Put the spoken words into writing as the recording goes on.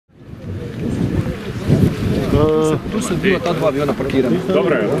Tu su bila ta dva aviona parkirana.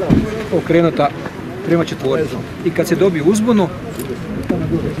 Okrenuta prema četvorcu. I kad se dobije uzbunu, tamo je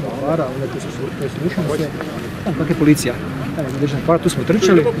bilo para, to je slušano sve, tamo kak je policija. Državna para, tu smo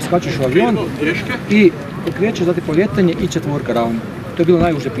trčali, uskačeš u avion i krećeš zati poljetanje i četvorka ravno. To je bilo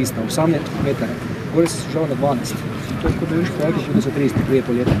najuže pista, 18 metara. Gore se sužava na 12. To je kod da još poletiš onda sa 30 prije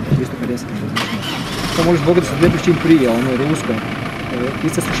poljetanja, 350. To možeš bogati sa 2 čim prije, ono je rusko.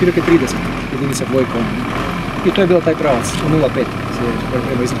 Pista su široke 30, jedinica dvojka. I to je bilo taj pravac, u 0,5 se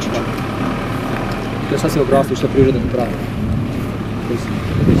prema Izračiću. To je sad se obraslo što je prirodno pravo.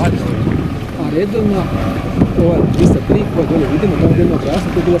 A redovna, ova 303 koja dolje vidimo, tamo je jedna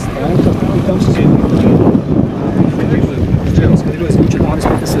obrasla, to je bila stranka i tamo se skadrila slučajno, ali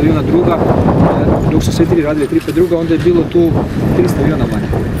smo se aviona druga, dok su sve tri radili 352, onda je bilo tu 300 aviona manje.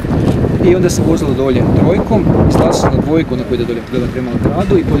 I onda se vozilo dolje trojkom, izlazilo se na dvojku na koju je dolje gleda prema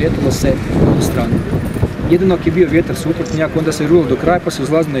gradu i poljetalo se na onu stranu. Jedino ako je bio vjetar suprotnjak, onda se rulilo do kraja pa se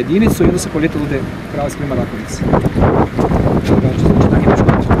uzlazilo na jedinicu i onda se poljetalo ovdje pravac prema Rakovici.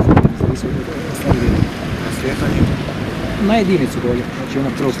 Na jedinicu dolje, znači ona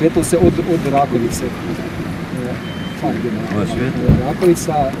prvo slijetalo se od Rakovice.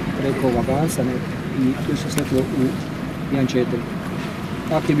 Rakovica preko Vaganca i tu se slijetilo u 1.4.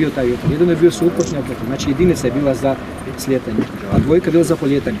 Tako je bio taj vjetar. Jedan je bio suprotnjak, znači jedinica je bila za slijetanje, a dvojka je bila za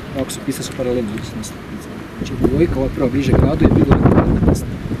poljetanje. Ako su piste su paralelne. Znači dvojka, ova prva bliže gradu je bila na pista.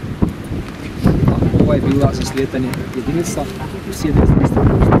 A ova je bila za slijetanje jedinica, sjede za pista,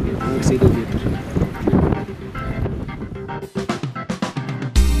 uvijek se ide u vjetar.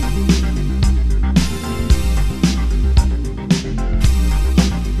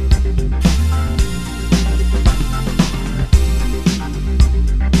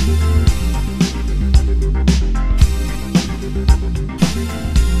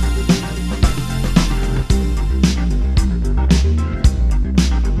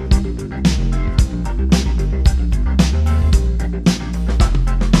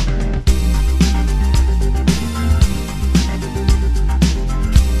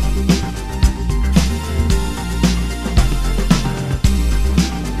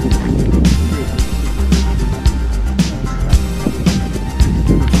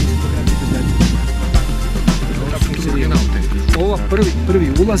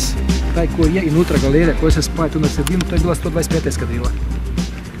 Prvi ulaz, taj koji je i unutra galerija koja se spaja tu na sredinu, to je bila 125 eskadrila.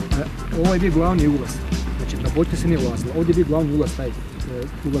 Ovo je bio glavni ulaz, znači na bočni se nije ulazilo. Ovdje je bio glavni ulaz, taj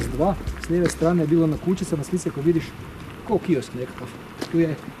ulaz 2, s lijeve strane je bilo na kućica, na slici ako vidiš kao kiosk nekakav. Tu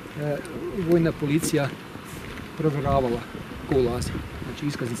je vojna policija provjeravala ko ulazi, znači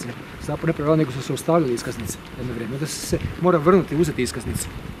iskaznice. Zapravo ne provjeravali, nego su se ostavljali iskaznice jedno vrijeme. Onda se mora vrnuti i uzeti iskaznice.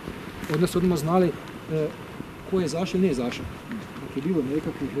 Odnosno odmah znali ko je zašao i nije zašao. Je bilo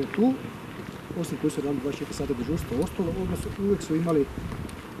nekakvih tu, osim koji su radili 24 sata dežurstva ostalo, odnosno uvijek su imali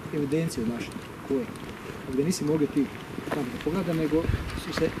evidenciju naše koje. Gdje nisi mogli ti tamo da pogleda, nego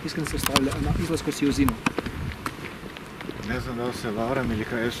su se iskaznice stavljali, a na izlasku si uzimao. Ne znam da li se varam ili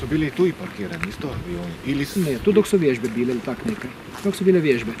kaj, su bili tu i parkirani isto avioni? Ili... Ne, tu dok su vježbe bile ili tak nekaj. Dok su bile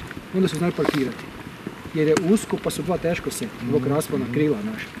vježbe, onda su znali parkirati. Jer je usko, pa su dva teško se, zbog raspona krila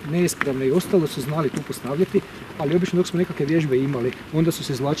naše, neispravne i ostalo su znali tu postavljati, ali obično dok smo nekakve vježbe imali, onda su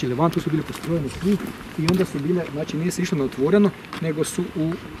se izvlačili van, tu su bili postrojeni svi i onda su bile, znači nije se išlo na otvoreno, nego su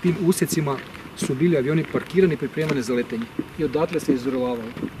u tim usjecima su bili avioni parkirani i pripremani za letenje i odatle se izurlavalo.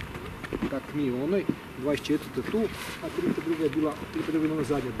 Tak mi u onoj, 24. tu, a 32. je bila, 32. je ona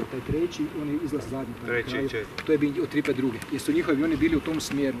zadnja, taj treći, on je izlaz zadnji. To je bio od 32. jer su njihovi avioni bili u tom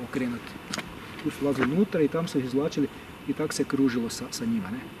smjeru okrenuti. Tu su lazili unutra i tam su ih izvlačili i tako se kružilo sa njima.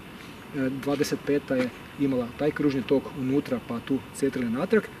 Ne? 25. je imala taj kružni tok unutra pa tu cetrili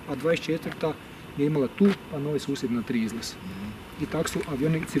natrag, a 24. je imala tu pa novi susjed na 3 izlaz. I tako su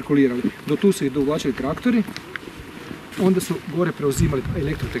avioni cirkulirali. Do tu su ih dovlačili traktori, onda su gore preuzimali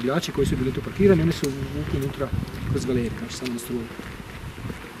elektrotegljači koji su bili tu parkirani, oni su vukli unutra kroz galeriju, znači samo na struju.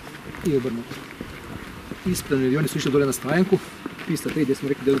 I obrnuto. Ispravni avioni su išli dole na stajanku, pista 3 gdje smo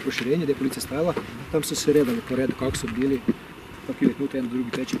rekli da je proširenje, gdje je policija stajala, tam su se redali po redu kako su bili, tako uvijek nutra, 1, 2,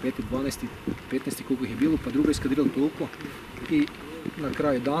 3, 5, 12, 15 koliko ih je bilo, pa drugo iskadrilo toliko i na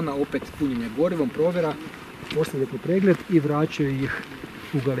kraju dana opet punjenje gorivom, provjera, posljednji pregled i vraćaju ih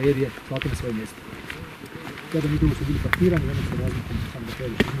u galerije, svaki na svoje mjesto. Kada mi drugo su bili parkirani, onda se razlikom samo da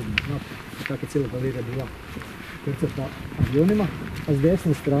pređeš između znat, i tako je cijela galerija bila krcata avionima, a s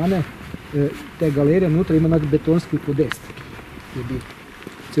desne strane te galerije unutra ima betonski podest. Je bio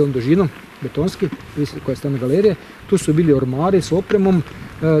cijelom dužinom, betonski, koja je strana galerije. Tu su bili ormari s opremom,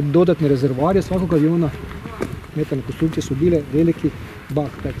 dodatne rezervoarije svakog aviona. Metalne konstrukcije su bile veliki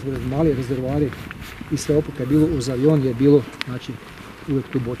bak, tako mali rezervari i sve opuka je bilo uz avion je bilo, znači, uvijek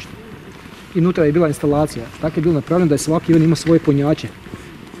tu bočno. I unutra je bila instalacija, tako je bilo napravljeno da je svaki avion imao svoje punjače.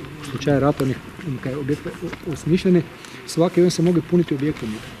 U slučaju rata, kad je objekt osmišljeni, svaki avion se mogli puniti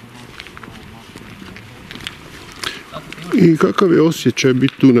objektom. I kakav je osjećaj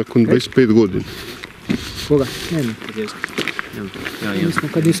biti tu nakon 25 godina? Koga? Nema.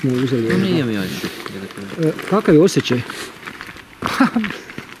 Kad nismo uzeli. Kakav je osjećaj?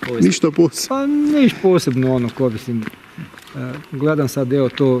 Ništa posebno. Pa ništa posebno ono, ko mislim. Gledam sad evo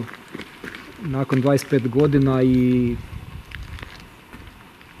to nakon 25 godina i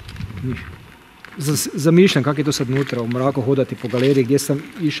zamišljam kako je to sad unutra u mraku hodati po galeriji gdje sam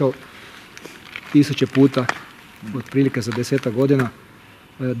išao 1000 puta, otprilike za 10 godina,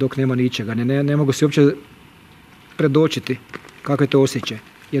 dok nema ničega. Ne mogu se uopće predočiti kako je to osjećaj.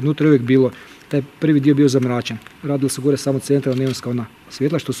 Jer unutra je uvijek bilo, taj prvi dio bio zamračen. Radili su gore samo centralna neonska ona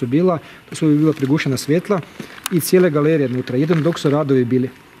svjetla što su bila, to su bila prigušena svjetla i cijele galerije unutra. Jedino dok su radovi bili,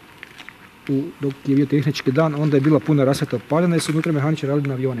 dok je bio tehnički dan, onda je bila puna rasvjeta opaljena jer su unutra mehaničari radili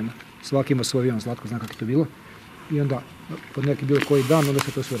na avionima. Svaki ima svoj avion, Zlatko zna kako je to bilo. I onda, pod neki bilo koji dan, onda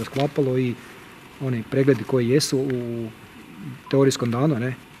se to sve rasklapalo i oni pregledi koji jesu u teorijskom danu,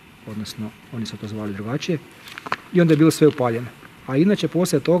 ne? Odnosno, oni su to zvali drugačije. I onda je bilo sve upaljeno. A inače,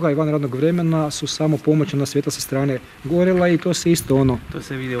 poslije toga i van radnog vremena su samo pomoćna svjetla sa strane gorela i to se isto ono... To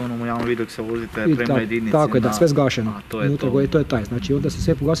se vidi ono u javnom vidu kad se vozite prema jedinici. Tako je, da, sve zgašeno. To je taj. Znači, onda se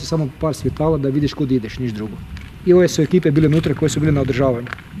sve pogasi samo par svjetala da vidiš kud ideš, niš drugo. I ove su ekipe bile unutra koje su bile na održavanju.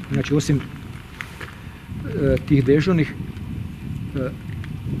 Znači, osim tih dežurnih,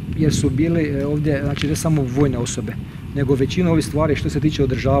 jer su bili ovdje, znači ne samo vojne osobe, nego većina ovih stvari što se tiče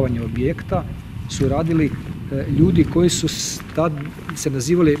održavanja objekta su radili ljudi koji su tad se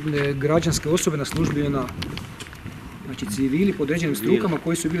nazivali građanske osobe na službi znači civili po određenim strukama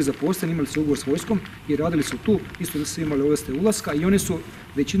koji su bili zaposleni, imali su ugovor s vojskom i radili su tu, isto da su imali ovlasti ulaska i oni su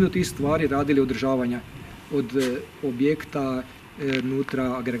većinu tih stvari radili održavanja od objekta,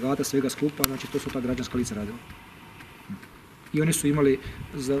 nutra, agregata, svega skupa, znači to su ta građanska lica radila. I oni su imali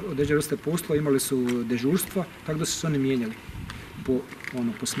za određene vrste posla, imali su dežurstva, tako da su se oni mijenjali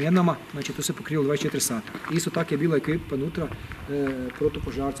po smjenama, znači to se pokrivalo 24 sata. Isto tako je bila ekipa unutra,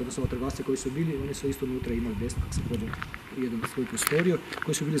 protupožarca, da su vatrogasci koji su bili, oni su isto unutra imali desno, kako se pođe jedan svoju prostoriju,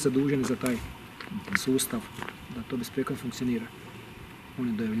 koji su bili zaduženi za taj sustav, da to besprekorno funkcionira.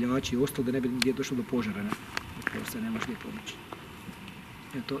 Oni dojavljači i ostalo, da ne bi gdje došlo do požara, to se ne može gdje pomoći.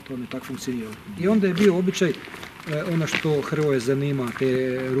 To mi je tako funkcioniralo. I onda je bio običaj, ono što Hrvoje zanima,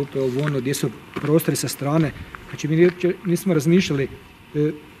 te rupe ovo, gdje su prostori sa strane. Znači mi nismo razmišljali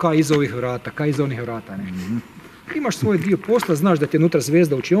kaj iza ovih vrata, kaj iza onih vrata. Ne? Imaš svoj dio posla, znaš da ti je unutra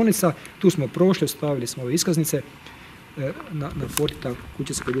zvezda učionica, tu smo prošli, stavili smo ove iskaznice, na porti ta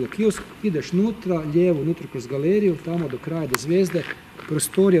kućica koja je bila kiosk, ideš nutra, lijevo, nutra kroz galeriju, tamo do kraja do zvezde,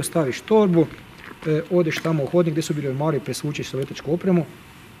 prostorija, staviš torbu, odeš tamo u hodnik gdje su bili ormari, presvučiš sa letačku opremu,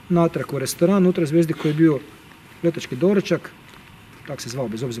 natrag u restoran, unutra zvezdi koji je bio letački doručak, tako se zvao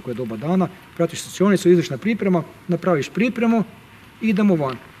bez obzira koje je doba dana, pratiš stacionicu, ideš na priprema, napraviš pripremu i idemo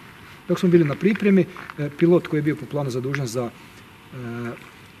van. Dok smo bili na pripremi, pilot koji je bio po planu zadužen za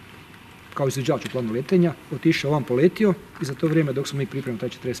kao izvođač u planu letenja, otišao van, poletio i za to vrijeme dok smo mi pripremili taj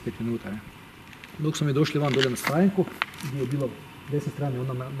 45 minuta. Dok smo mi došli van dolje na stajenku, gdje je bilo desne strane,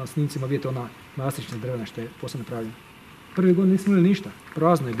 na snimcima vidite ona nastrična drvena što je posebno napravljena. Prve godine nismo imali ništa,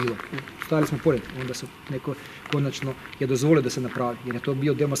 prazno je bilo, stajali smo pored, onda su neko konačno je dozvolio da se napravi, jer je to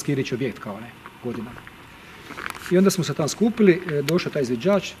bio demaskirajući objekt kao godinama. I onda smo se tam skupili, došao taj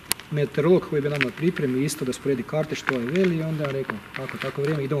izvođač, meteorolog koji je bio nam na pripremi, isto da sporedi karte što je veli i onda je rekao, tako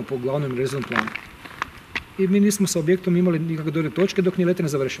vrijeme idemo po glavnom rezervnom planu. I mi nismo sa objektom imali nikakve dobre točke dok nije letenje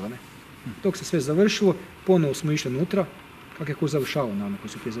završila. Dok se sve završilo, ponovo smo išli unutra, kako je ko završao nama, koji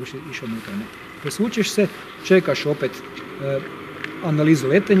su prije završili, išao unutra. Presvučeš se, čekaš opet analizu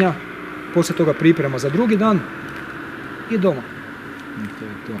letenja, poslije toga priprema za drugi dan i doma.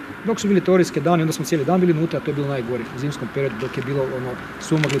 Dok su bili teorijske dani, onda smo cijeli dan bili unutra, to je bilo najgore u zimskom periodu, dok je bilo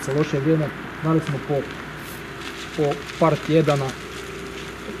sumaglica, loše vrijeme, dali smo po par tjedana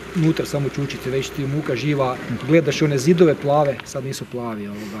unutra samo čučiti, već ti muka živa, gledaš one zidove plave, sad nisu plavi,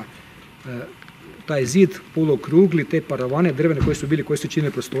 taj zid poluokrugli, te paravane drvene koje su bili, koje su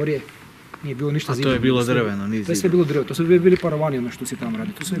činili prostorije, nije bilo ništa zidova. A to je bilo drveno, nije zidova? To je sve bilo drveno, to su bili paravani ono što si tamo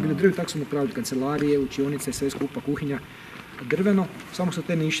radi, to su bili drveni, tako su napravili kancelarije, učionice, sve skupa, kuhinja, drveno, samo su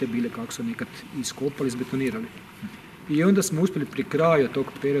te niše bile kako su nekad iskopali, izbetonirali. I onda smo uspjeli pri kraju tog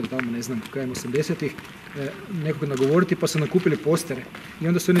perioda, tamo ne znam, krajem 80-ih, nekog nagovoriti, pa su nakupili postere. I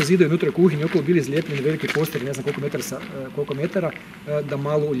onda su oni zidovi unutra u kuhinji okolo bili izlijepljeni veliki posteri, ne znam koliko metara, da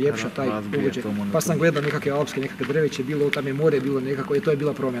malo uljepša taj ugođaj. Pa sam gledao nekakve alpske, nekakve drveće, bilo tam je more, bilo nekako, i to je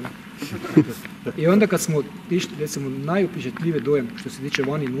bila promjena. I onda kad smo otišli, recimo, najupečatljiviji dojam što se tiče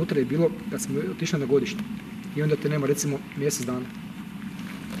vani i unutra je bilo kad smo otišli na godište. I onda te nema, recimo, mjesec dana.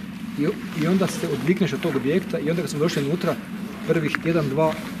 I onda se odvikneš od tog objekta i onda kad smo došli unutra, prvih tjedan,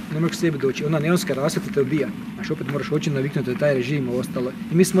 dva, ne možeš sebi doći. Ona neonska rasvjeta te odbija. Znači opet moraš oči naviknuti da taj režim i ostalo.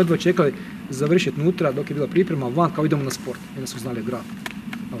 I mi smo odmah čekali završiti unutra dok je bila priprema van kao idemo na sport. I onda smo znali u grad.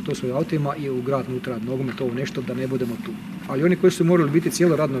 A to svojim autima i u grad unutra nogomet ovo nešto da ne budemo tu. Ali oni koji su morali biti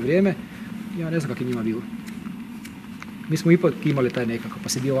cijelo radno vrijeme, ja ne znam kako je njima bilo. Mi smo ipak imali taj nekako, pa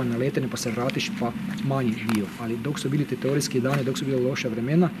si bio van na letenje, pa se vratiš, pa manji dio. Ali dok su bili te teorijski dani, dok su bile loša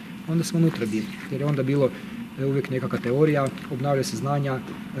vremena, onda smo unutra bili. Jer je onda bilo uvijek nekakva teorija, obnavljaju se znanja,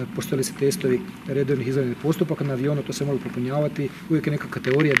 postojali se testovi redovnih izvanrednih postupaka na avionu, to se moglo popunjavati. Uvijek je nekakva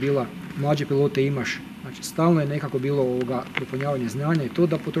teorija bila, mlađe pilote imaš. Znači, stalno je nekako bilo popunjavanje znanja i to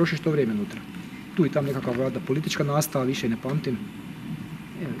da potrošiš to vrijeme unutra. Tu i tam nekakva vlada politička nastava, više ne pamtim.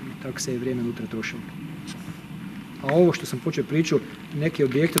 I tako se je vrijeme unutra trošilo. A ovo što sam počeo priču, neke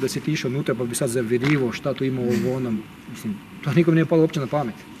objekte da si ti išao unutra pa bi sad zavjerivo šta tu ima ovo onom, mislim, to nikom nije palo uopće na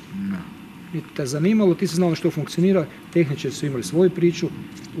pamet. I te zanimalo, ti si znao što funkcionira, tehničari su imali svoju priču,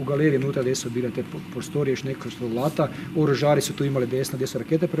 u galeriji unutra gdje su bile te prostorije, još neko što lata, oružari su tu imali desno, gdje su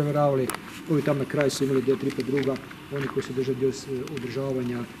rakete provjeravali, ovi tam na kraju su imali dio 3 druga, oni koji su držali dio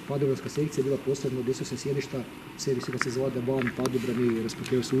održavanja, padobranska sekcija je bila posebno, gdje su se sjedišta, servisi kad se zvade ban, padobrani,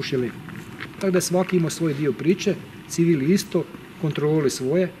 raspolaganje sušili. Tako da svaki imao svoj dio priče, civili isto, kontrolori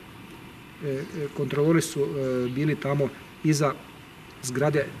svoje, kontrolori su bili tamo iza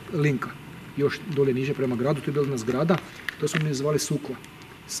zgrade Linka, još dolje niže prema gradu, to je bila jedna zgrada, to smo mi zvali Sukla,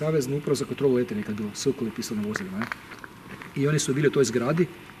 Saveznu upravu za kontrolu letenja kad bilo, Sukla je pisano na vozilima, ne? I oni su bili u toj zgradi,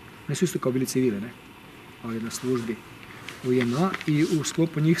 ne su isto kao bili civile, ne? Ali na službi u ENG i u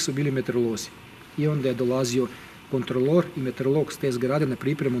sklopu njih su bili meteorolozi. I onda je dolazio kontrolor i meteorolog s te zgrade na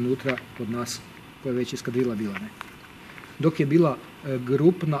pripremu unutra kod nas, koja je već eskadrila bila, ne? Dok je bila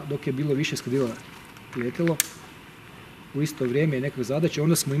grupna, dok je bilo više eskadrila letjelo, u isto vrijeme je nekakve zadaće,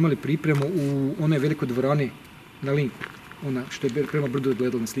 onda smo imali pripremu u onoj velikoj dvorani na Linku, ona što je prema brdu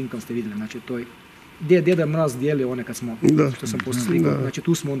gledala na slinkama, ste vidjeli, znači to je gdje je Djeda Mraz dijelio one kad smo, što sam poslije slikao, znači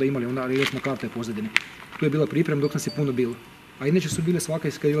tu smo onda imali, ona rijetna karta je pozadine. Tu je bila priprema dok nas je puno bilo, a inače su bile svaka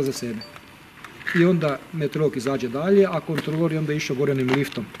iskadrila za sebe. I onda meteorolog izađe dalje, a kontrolor je onda išao gore onim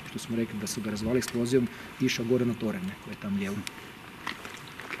liftom, što smo rekli da su ga razvali eksplozijom, išao gore na torenje koje je tam lijevo.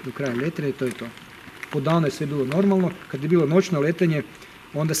 Do kraja letenja i to je to. Po danu je sve bilo normalno, kad je bilo noćno letenje,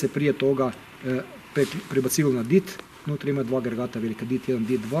 onda se prije toga prebacivalo na DIT, unutra ima 2 agregata velika, DIT 1,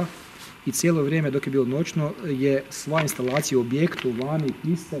 DIT 2, i cijelo vrijeme dok je bilo noćno je sva instalacija u objektu, vani,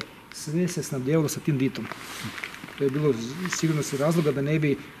 piste, sve se snabdjevalo sa tim DIT-om. To je bilo sigurno se razloga da ne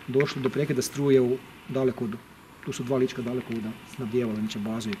bi došlo do prekida struje u dalekovodu. Tu su 2 lička dalekovoda snabdjevala neće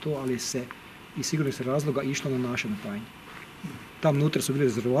bazu i to, ali se i sigurno se razloga išlo na naše napajanje. Tam unutra su bili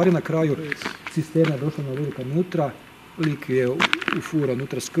rezervoari, na kraju cisterna je došla na velika unutra, lik je u fura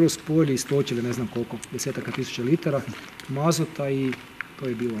unutra skroz spojili i stočili ne znam koliko, 10-aka tisuća litara mazota i to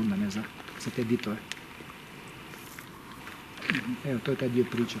je bilo onda, ne znam, za te ditove. Evo, to je taj dio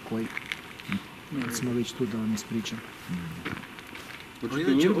priče koji smo već tu da vam ispričam.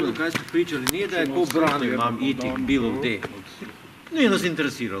 Inače, ono kada ste pričali, nije da je ko branio vam iti bilo gdje. Nije nas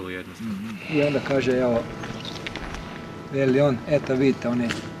interesiralo jednostavno. I onda kaže, evo, veli on, eto vidite, one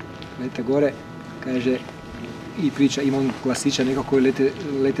lete gore, kaže, i priča, ima on klasičan neko koji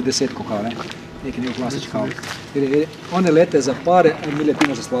leti 10 kao, ne? Neki neko klasič kao. One lete za pare, a mi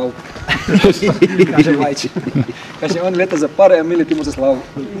letimo za slavu. Kaže Vajči. Kaže, one lete za pare, a mi letimo za slavu.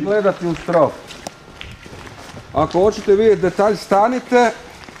 Gledati u strop. Ako hoćete vidjeti detalj, stanite.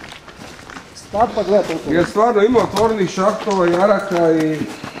 Stat pa gledajte oko. Jer stvarno ima otvorenih šahtova, jaraka i...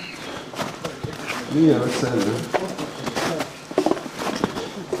 Nije veselje.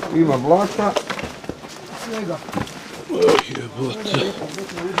 Ima blata. Svega. Jebote.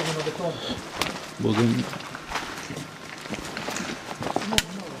 Bogan.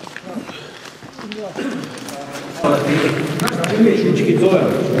 Znaš da primjer čučki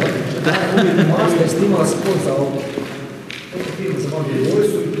dojam? Mazda je snimala spot za ovo. To su firme za bavlje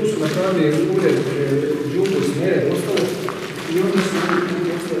vojsu i tu su napravili ured džupu iz mjere i ostalo i onda su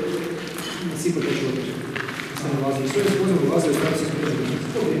nasipati čuvač. Sve je spoznamo ulazili u stavci s preželjima.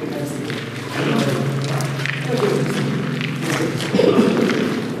 To je kasnije.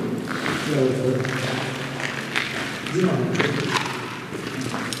 Ovo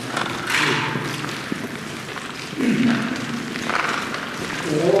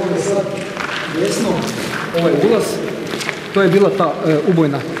je sad desno, ovaj ulaz, to je bila ta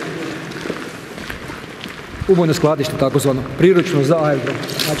ubojno skladište, takozvano, priručno za aerodrom.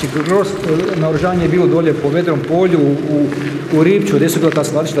 Znači, naoružanje je bilo dolje po Vedrom polju, u Ripću, gdje su bila ta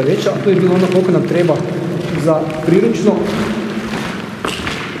skladišta veća, a to je bilo ono koliko nam treba za priručno.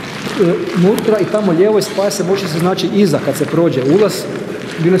 Unutra i tamo lijevo i spaja se može se znači iza kad se prođe ulaz,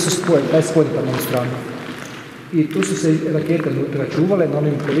 bile su spojene, taj spojene tamo na stranu. I tu su se rakete unutra čuvale na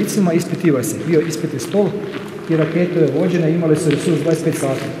onim kolicima, ispitivaju se. Bio ispitni stol i rakete je vođene, imale su resurs 25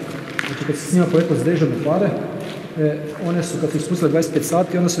 sati. Znači kad se s njima poletilo s dežurne pare, one su kad su ispustile 25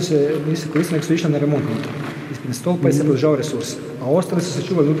 sati, onda su se nisu koristile, nego su išle na remont unutra. Ispitni stol pa je se podržao resurs. A ostale su se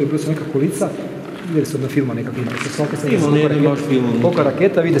čuvali unutra i bilo su neka kolica, vidjeli su na filmu nekakvim. Koliko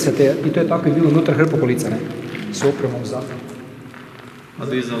raketa vide se te, i to je tako i bilo unutra hrpu kolica, ne? S opremom za. A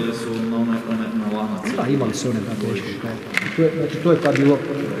dizali su na lanac. Da, imali su one na teške. Znači to je ta bilo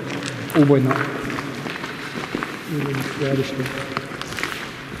ubojno skladište.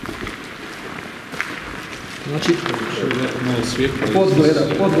 Znači, podgleda.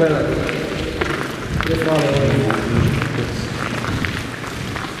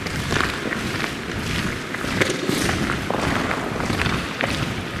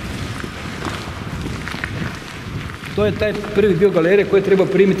 To je taj prvi dio galerije koji treba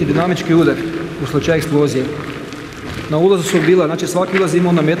primiti dinamički udar u slučaju eksplozije. Na ulazu su bila, znači svaki ulaz imao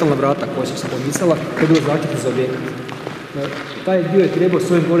ona metalna vrata koja su se pomicala, koja je bila zaštita za objekat. Taj dio je trebao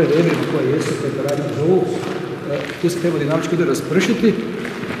svojim gore rebrima koje jesu, koje je radimo zovu, tu se treba dinamički udar raspršiti,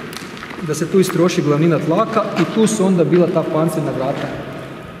 da se tu istroši glavnina tlaka i tu su onda bila ta pancirna vrata.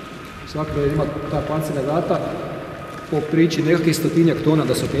 Svaka ima ta pancirna vrata po priči nekakvih 100-tinjak tona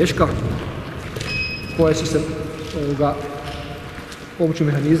da su teška, koje su se pomoću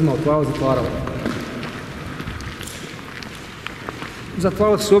mehanizma otvarala, zatvarala.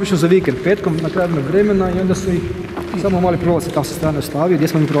 Zatvarala su obično za vikend, petkom na kraju vremena i onda su ih samo mali prolaz se tamo sa strane ostavio gdje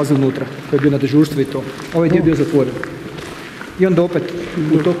smo mi prolazili unutra, koji je bio na dežurstvu i to. Ovaj dio je bio zatvoren. I onda opet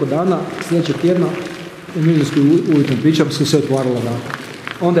u toku dana, sljedećeg tjedna, u Miljinskoj uvjetnom pričam su se otvarala vrata.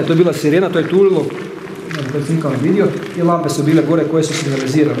 Onda je to bila sirena, to je tulilo, to sam nikada vidio, i lampe su bile gore koje su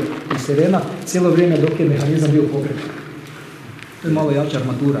signalizirale. I sirena cijelo vrijeme dok je mehanizam bio pokretan. To je malo jača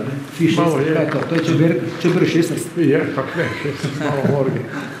armatura, ne? Fi 16, kaj je to? To je čebr 16. Je, kak ne, 16 malo morgi.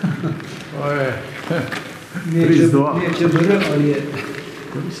 To je... Nije čebr, ali je...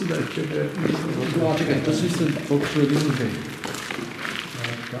 Mislim da je čebr... Čekaj, to su isto pokušali iznužaj.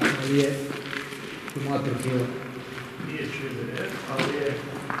 Ali je... Tomater kilo. Nije čebr,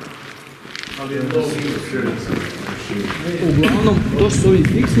 ali je dobro. Uglavnom, to su ovi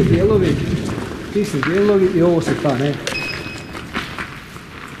fiksni dijelovi i ovo su ta, ne?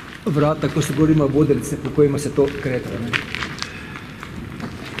 Vrata koje su gore imali vodelice po kojima se to kretalo, ne?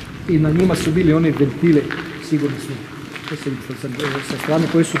 I na njima su bili oni ventili, sigurno su, sa strane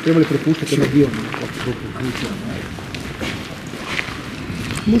koji su trebali prepuštati energijom.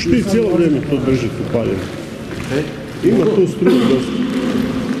 Možeš ti cijelo vrijeme to držati upaljeno. Ima tu struju dosta.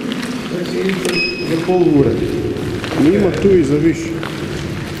 Za pol ure. Ima tu i za više.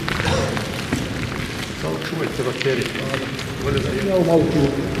 Samo čuvajte baterije. Ja ovo malo čuvam.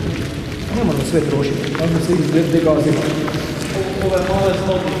 Ne moramo sve trošiti, možemo se izgledati gdje gazimo. Ove male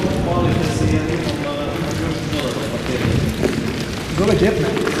slobodno, palite se jer imam još dodatno baterije. Zove džepne?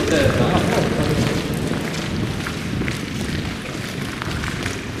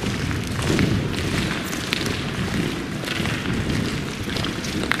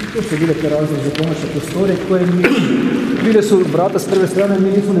 To su bile te razlog za pomoćne prostorije koje bile su vrata s prve strane, mi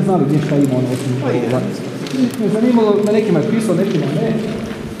nismo ne znali gdje šta ima ono osim ovo. Me zanimalo, na nekima je pisao, nekima ne,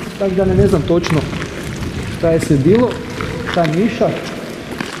 tako da ne znam točno šta je sve bilo, ta niša,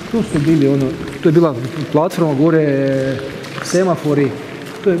 tu su bili ono, tu je bila platforma gore, semafori,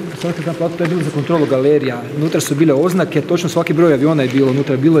 to je bilo za kontrolu galerija, unutra su bile oznake, točno svaki broj aviona je bilo,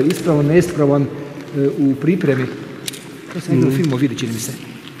 unutra je bilo ispravan, neispravan u pripremi, to se nekada u filmu vidi, čini mi se.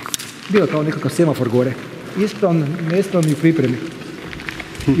 Bilo kao nekakav semafor gore, ispravan, neispravan i u pripremi.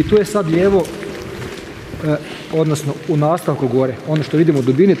 I tu je sad lijevo, odnosno u nastavku gore, ono što vidimo u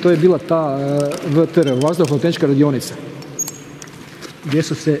dubini, to je bila ta VTR, vazduhoplovna radionica, gdje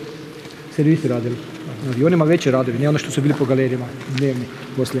su se servisi radili. Na avionima veće radovi, ne ono što su bili po galerijama dnevni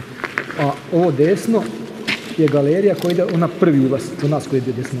poslije. A ovo desno je galerija koja ide, ona prvi ulaz, do nas koji je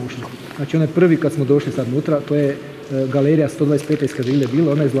gdje smo ušli. Znači onaj prvi kad smo došli sad unutra, to je galerija 125. eskadrile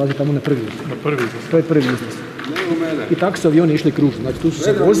bila, ona izlazi tamo na prvi izlaz. To je prvi izlaz. I tako su avioni išli kružno, znači tu su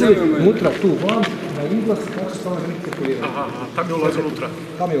se vozili, unutra, tu van, na izlaz, kako se stala velike cirkulirati. Tam je ulazio unutra.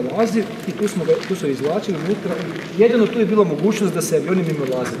 Tam je ulazio i tu su izvlačili unutra. Jedino tu je bila mogućnost da se avioni mimo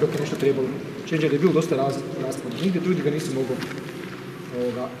ulaze, dok je nešto trebalo. Čeđer je bilo dosta raspad. Nigdje drugdje ga nisu mogao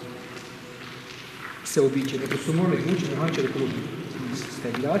se obići. Nego su morali izvući na hančari kruži.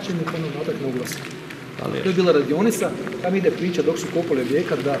 Stavljačem i ono natak na ulaz. To je bila radionica, tam ide priča dok su kopali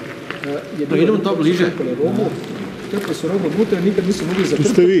objekat da je bilo idemo to bliže. Trpali su robu unutra i nikad nisu mogli zatrpati.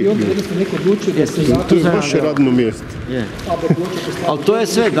 ste vi. I onda jednostavno neko odlučio da se To je vaše radno mjesto. Ali to je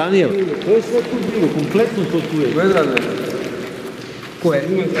sve, Danijel. To je sve tu bilo, kompletno to tu je. Koje?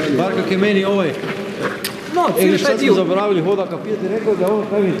 Bar kak je meni ovaj... No, cijeli taj sad dio. smo zaboravili hoda kapijat i rekao da ovo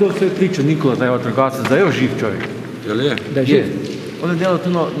kaj mi to sve priča Nikola, taj vatrogasac, da je još živ čovjek. Jel je? Da je živ. On je djelao tu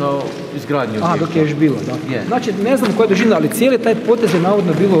na izgradnju. Dok je još bilo, da. Je. Znači, ne znam koja je dužina, ali cijeli taj potez je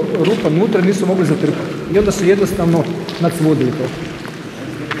navodno bilo rupa unutra, nisu mogli zatrpati. I onda su jednostavno nadzvodili to.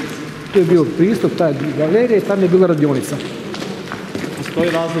 Tu je bio pristup, ta galerija i tam je bila radionica. Postoji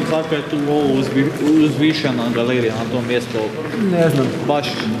razlog zakaj je tu ovo uzvišena galerija na tom mjestu? Ne znam. Baš...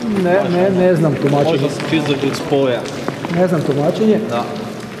 Ne znam tumačenje. Možda čisto zbog spoja. Ne znam tumačenje. Da.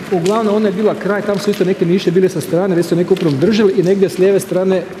 Uglavnom, ona je bila kraj, tam su isto neke niše bile sa strane, gdje su neko upravo držali i negdje s lijeve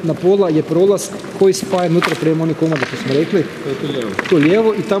strane na pola je prolaz koji spaja unutra prema onih komada, što smo rekli. Tu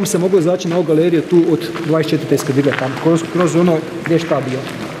lijevo i tamo se moglo izaći na ovu galeriju tu od 24. eskadrile, tam kroz ono gdje je šta bio.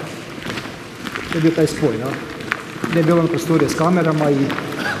 To je bio taj spoj, da. Gdje je bila ona prostorija s kamerama i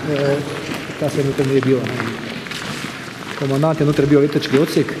ta sve unutra nije bila. Komandant je unutra bio letački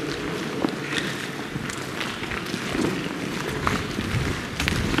odsjek.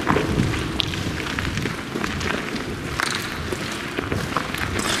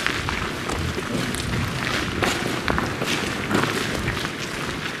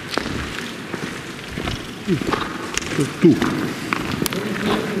 Tu.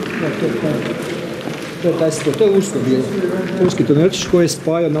 To je usko bilo. Uski tunelčić koji je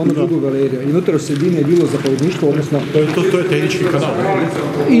spajao na onu drugu galeriju. I unutra u sredini je bilo zapovjedništvo, odnosno... To je tehnički kanal.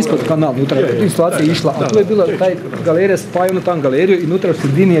 Ispod kanal, unutra je instalacija išla. A tu je bila taj galerija spajao na tam galeriju i unutra u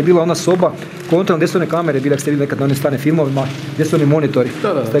sredini je bila ona soba kontrolna gdje su one kamere bile, ako ste vidjeli nekad na onim starim filmovima, gdje su oni monitori.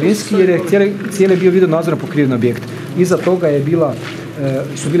 Starinski jer je cijeli bio video nadzorno pokriven objekt. Iza toga je bila,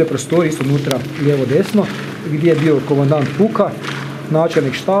 su bile prostori, isto unutra, lijevo-desno, gdje je bio komandant puka,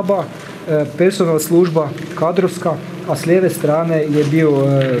 načelnik štaba, personalna služba, kadrovska, a s lijeve strane je bio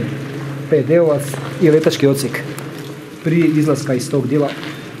PD-ovac i letački odsjek prije izlaska iz tog dijela.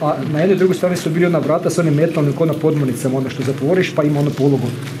 A na jednoj drugoj strani su bili ona vrata s onim metalnim kona podmornicama, ono što zatvoriš pa ima onu polugu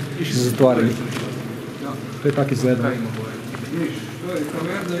za zatvaranje. To je tako izgledalo. To je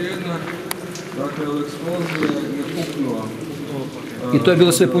kaverna jedna, dakle od eksplozije je puknula. I to je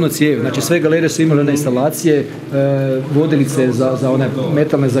bilo sve puno cijevi, znači sve galerije su imale one instalacije, vodilice za one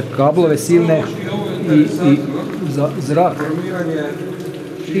metalne za kablove silne i za zrak.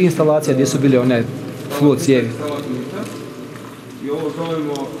 I instalacije gdje su bile one fluo cijevi. I ovo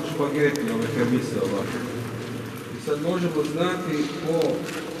zovemo špageti, ove herbise ovako. I sad možemo znati po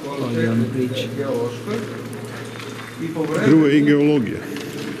kvaliteti geološkoj i po vremenu... Drugo je i geologija.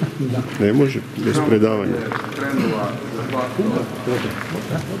 Ne može, bez predavanja. Krenula za 2 kuna.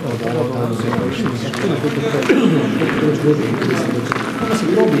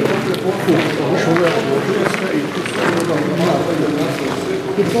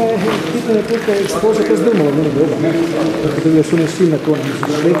 I to je eksplozija kroz drmalo od onog doba, ne? Dakle, to je su one silne tone,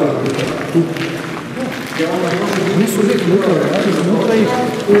 nisu šlepali tu. Nisu uvijek unutra i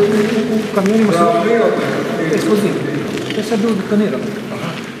u kamionima su eksplozije. To je sad bilo detonirano.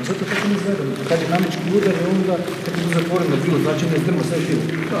 Zato tako ne izgledamo. Kad je dinamički udar i onda kad je zatvoreno bilo, znači ne zdrmo sve živo.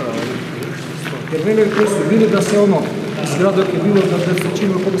 Jer velovi koji su bili da se ono, zgrada dok je bilo da se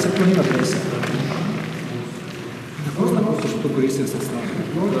činilo kako se planina trese. Ne znam kako što to koristio sa strane.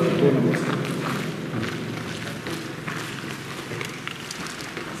 To je na mjestu.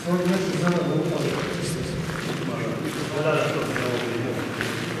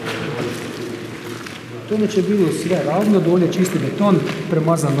 Toneće je bilo sve ravno, dolje čisti beton,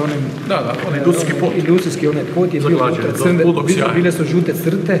 premazan onim... Da, onaj industrijski pod. Industrijski onaj pod je bio unutra crne, bile su žute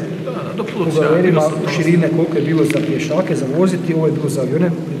crte. Do U galerima širine koliko je bilo za pješake, za voziti, ovo je bilo za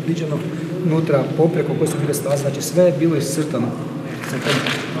avione, predviđeno unutra popreko koje su bile staze, znači sve je bilo iscrtano.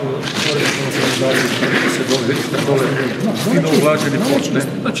 Fino uvlačeni pod, ne?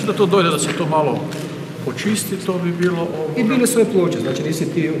 Znači da to dojde da se to malo počisti, to bi bilo... I bile su ove ploče, znači nisi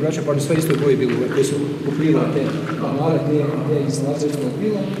ti obraćao pažnju, sve isto boje bilo, koje su pokrivale te kanale, gdje izlaze iz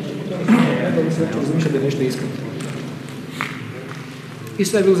bila, da bi se razmišljati da je nešto iskreno. I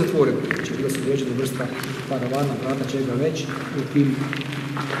sve je bilo zatvoreno, znači bila su određena vrsta paravana, vrata, čega već, u tim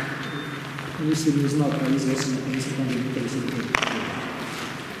nisi ni znao kada izvesim, nisi tamo nikada se ne.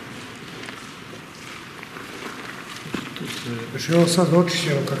 Znači ovo sad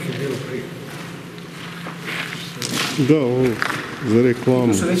očišćeno kako je bilo prije. Da, ovo, za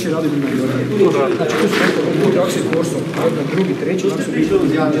reklamu. Tu su veći radili na Jorije. Znači tu su drugi akcije korso, jedan, drugi, treći, tu su više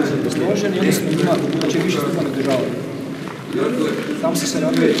složeni i onda su njima, znači više stupano državali. Tam se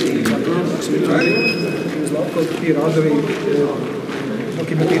radili, kako su vidjeli, ti radovi,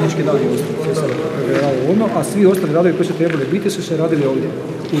 dok ima tehnički dani ostali, sve se pregledalo ono, a svi ostali radovi koji su trebali biti su se radili ovdje,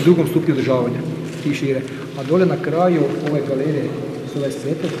 u drugom stupnju održavanja, i šire. A dole na kraju ove galerije, su ovaj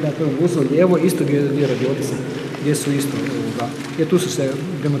svetog, na kojem vozu lijevo, isto bio jedan dio radionice, gdje su isto ovoga. Jer tu su se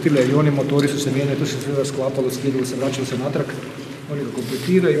demontirali avioni, motori su se mijenjali, tu se sve sklapalo, skidalo se, vraćalo se natrag. Oni ga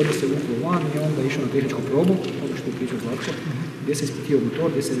kompletiraju i onda se vuklo van i onda išao na tehničku probu, ono što je pričao Zlatko, gdje se ispitio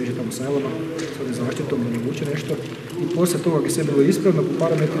motor, gdje se veže tamo sajlama, s ovim zaštitom, da ne vuče nešto. I poslije toga gdje sve bilo ispravno po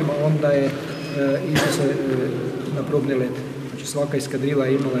parametrima, onda je išlo se na probni let. Znači svaka eskadrila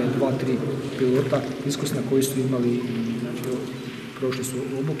imala je 2-3 pilota iskusna koji su imali, znači prošli su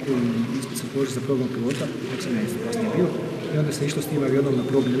obuku i ispit se položili za probnog pilota, dok sam kasnije bio. I onda se išlo s tim avionom na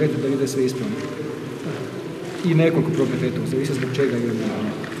probni let da vide sve ispravno. I nekoliko probnih letova, zavisi zbog čega je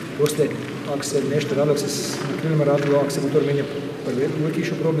imamo. Poslije, ako se nešto radilo, ako se na krilima radilo, ako se motor menja prvi, uvijek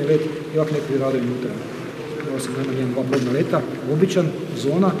išao probni let i ovak neki radili unutra. Ovo sam imao njen 2 probna leta, običan,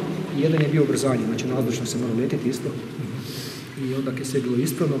 zona i jedan je bio ubrzanje, znači nadzvučno se mora letiti isto. I onda kad je sve bilo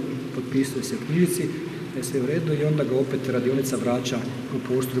ispravno, potpisuje se u knjižici, da je sve u redu i onda ga opet radionica vraća u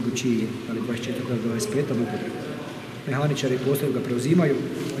postrojbu čiji je, ali 24. ili 25. na upotrebu. Mehaničari postrojbu ga preuzimaju,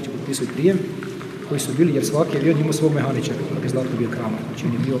 znači potpisuju prijem, koji su bili, jer svaki avion imao svog mehaničara, kako je Zlatko bio Kramar, znači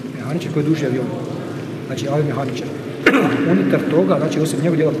on je bio mehaničar koji je duži avion, znači aviomehaničar. Unutar toga, znači osim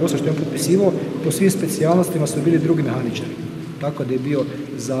njegov dijela posla što je on potpisivao, po svim specijalnostima su bili drugi mehaničari. Tako da je bio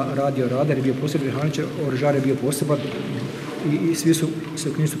za radio radar, je bio posebni mehaničar, oružar je bio poseban i svi su se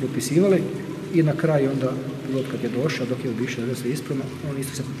u knjižicu potpisivali i na kraju onda pilot kad je došao, dok je bivše da se ispravno, on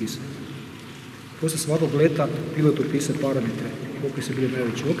isto se potpisao. Poslije svakog leta pilot upisuje parametre, koliko su bili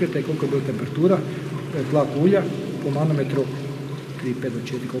najveći okreta i koliko je bila temperatura, tlak ulja, po manometru 3, 5 do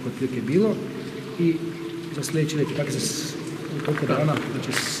 4, koliko otprilike je bilo i za sljedeći let, tako u toliko dana,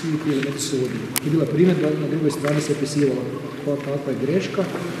 znači svi ti elementi su vodili. I bila primjedba, na drugoj strani se opisivalo kakva je greška,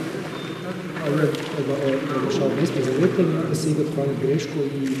 a uvijek oglašava ispred za letenje, da se ide otkloniti grešku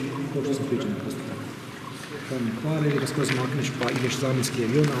i kao što sam pričao na prosto tako. Pravne kvare ili ga skroz makneš pa ideš zamjenski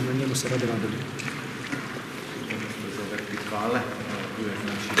avion, a na njemu se rade radovi. Za vertikale.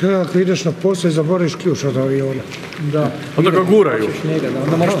 Kada ako ideš na posao i zaboriš ključ od aviona. Da. Onda ga guraju. Njega, da.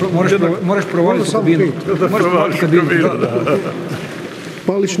 Onda moraš provaliti kabinu. Moraš provaliti kabinu.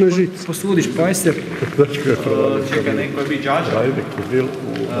 Palić na žicu. Posudiš pajser. Čekaj, neko je bi džađa.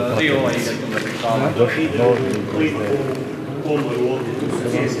 Ti ovaj ide tu vertikale. Komoru ovdje, tu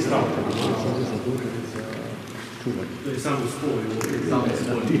se sjesi strano. To je samo spoj. Samo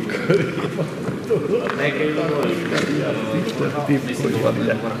spoj. Neka ili gore. Mislim da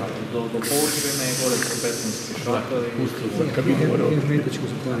ne vrha. Do površine je gore sa 15 šatora. Pusto za kabinu mora. Hermetičko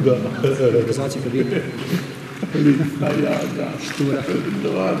zatvaranje. Organizacija kabine. Da. Štura.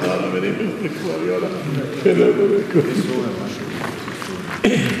 2 dana me ne bilo preko aviona.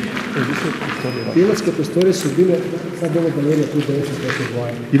 Pilotske prostorije su bile, sad ova galerija tu do 8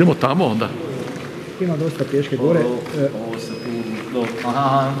 odvajanja. Idemo tamo onda? Ima dosta pješke gore. Ovo se tu,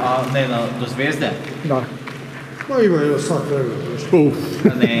 a ne, do zvijezde? Da. Ma ima još sad vremena.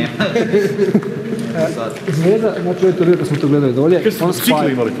 Ne. Zvijezda, znači ovo je to bilo kad smo to gledali dolje. On spaja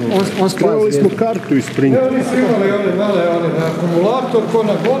zvijezdu. Trebali smo kartu isprinti. Evo nisi imali one male, akumulator ko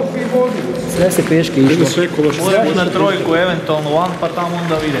na golf i vodi. Sve se pješke išlo. Možemo na trojku, eventualno van, pa tamo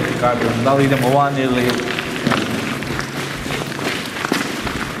onda vidjeti kako. Da li idemo van ili...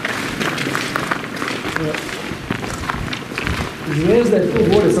 Zvijezda je tu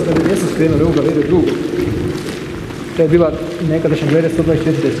gore, sad da jesam skrenuli ovu galeriju drugu. To je bila nekadašnja galerija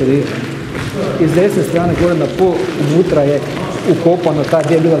 124 decilira. Iz desne strane gore na pol, unutra je ukopano ta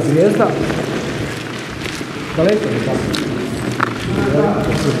gdje je bila zvijezda. Daleko je tako.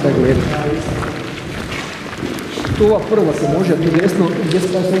 Tu ova prva se može, tu desno, gdje se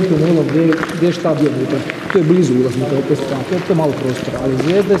taj sve tunelo, gdje je šta bio unutra. Tu je blizu ulaz, to je opet strana, to je malo prostora, ali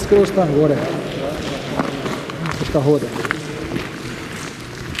zvijezda je skroz tam gore. Šta hode.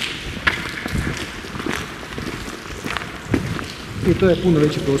 I to je puno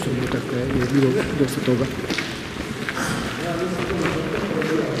veći prostor unutra, je bilo dosta toga.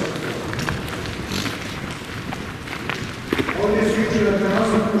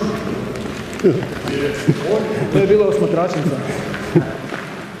 To je bila osmatračnica.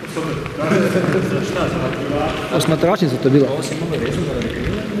 Osmatračnica to je bila. Ovo se moglo vezati radi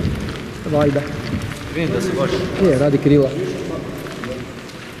krila? Vajda. Vidim da se baš... Je, radi krila.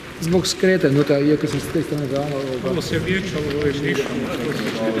 Zbog skretanja unutra, iako sam s te strane gledala. Malo se vječalo ovim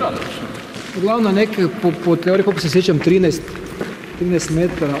nišama. Uglavnom neke, po teoriji, koliko se sjećam, 13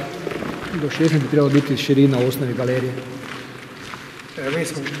 metara do 16 bi trebalo biti širina osnovi galerije. Mi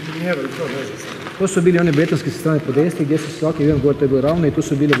smo mjerili to, ne znam. To su bili one betonske strane podeste gdje su svaki jedan gore, to je bilo ravno i tu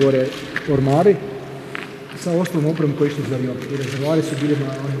su bili gore ormari sa osnovnom opremom koji išli za avion. I rezervoari su bili na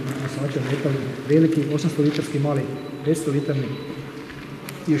nosačima metalni, veliki, 800 litarski, mali, 500 litarni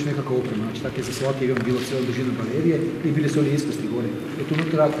i još nekakva oprema. Znači tako je za svaki avion bilo cijela dužina galerije i bili su oni iskosti gore. I tu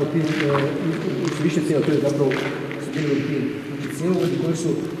unutra po tim, su više cijela, to je zapravo su bili ti, znači cjelovodi koji su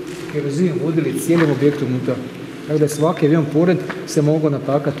kerozinom vodili cijelim objektom unutra. Tako da je svaki avion pored se mogao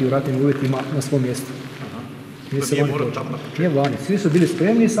natakati u ratnim uvjetima na svom mjestu. Nije vani, svi su bili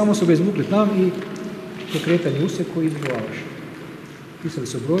spremni, samo su ga izvukli tam i pokretanje usjek koji izglavaš. Pisali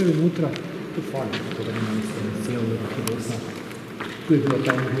su brojevi unutra, tu fali, to da nema ništa, cijelo je desna. Tu je bilo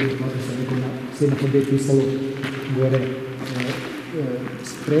tamo, možda sam nekom na 7. D pisalo gore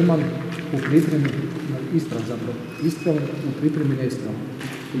spreman u pripremi, ispravan zapravo, ispravan u pripremi neispravan.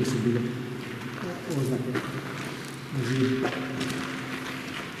 Koji su bili oznake na zidu.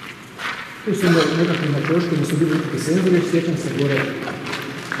 Tu su onda nekakvim načoškama su bili nekakve senzori, sjećam se gore.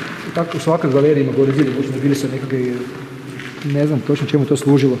 I tako u svakoj galeriji ima gore zidu, učinu bili su nekakve, ne znam točno čemu to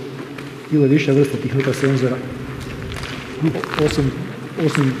služilo. Bilo je više vrsta tih nekakva senzora. Osim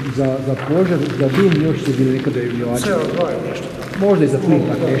za požar, za dim još su bili nekada ugljivači. CO2 je nešto. Možda i za plin,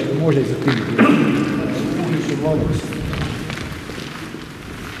 tako nešto, možda i za plin.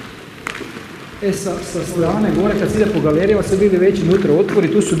 Sa strane gore, kad se ide po galerijama, su bili veći unutra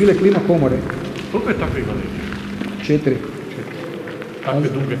otvori, tu su bile klima komore. Koliko je takvih galerija? 4. Takve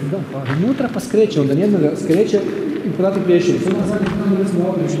duge? Da, pa unutra pa skreće, onda nijedno ga skreće i prati priješili. Sada na zadnje tamo recimo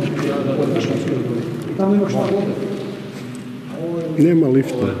odlično, i tamo imaš šta vode. Nema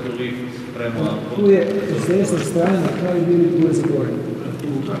lifta. Tu je s desne strane na kraju bili dole za gore.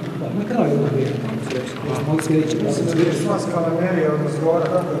 Na kraju ono je malo skreće. Sva skalamerija od zgora,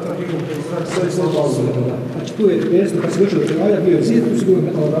 tako da to nije znači tu je desno, kad se došao do kraja, bio je zid, tu su bile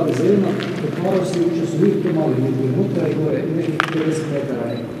metalo rade zelena, otvarao se i uče su vidjeti to malo ljudi unutra i gore, nekih 50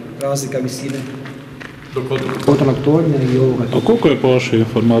 metara je razlika visine. Potonak tornja i ovoga. A koliko je po vašoj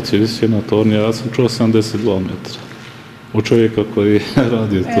informaciji visina tornja? Ja sam čuo 72 metra. U čovjeka koji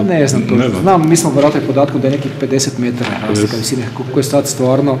radi to. Ne znam to. Znam, mi smo baratali podatku da je nekih 50 metara razlika visine. Koliko je sad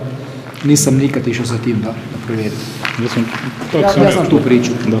stvarno, nisam nikad išao sa tim da provjerim. Ja znam tu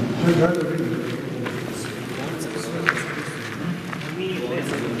priču. Da.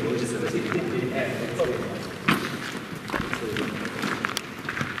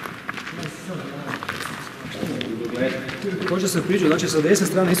 Možda se priča, znači sa desne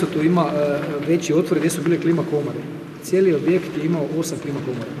strane isto tu ima veći otvor gdje su bile klima komore. Cijeli objekt je imao 8 klima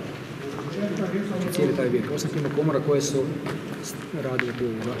komora. Cijeli taj objekt, 8 klima komora koje su radile tu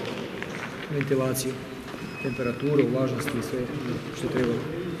ventilaciju, temperaturu, vlažnost i sve što je trebalo.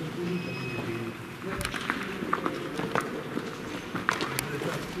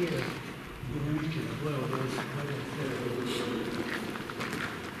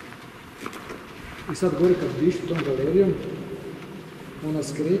 I sad gore kad bi išli tom galerijom, ona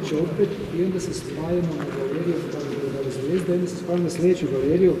skreće opet i onda se spajamo na galeriju, da zvijezda, i onda se spajamo na sljedeću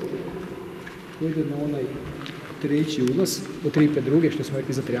galeriju koji ide na onaj treći ulaz, do 3 druge, što smo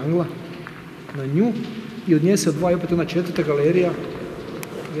rekli za triangla, na nju i od nje se odvaja opet ona četvrta galerija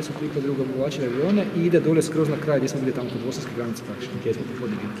gdje su 3 druga uvlačile avione i ide dole skroz na kraj gdje smo bili tamo kod bosanske granice praktično, gdje smo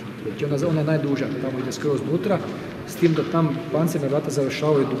pohodili. Znači ona je najduža, tamo ide skroz unutra, s tim da tam pancirna vrata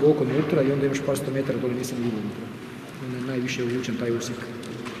završavaju duboko unutra i onda imaš par 100 metara dole nisam vidio unutra. Onda je najviše uvučen taj usjek.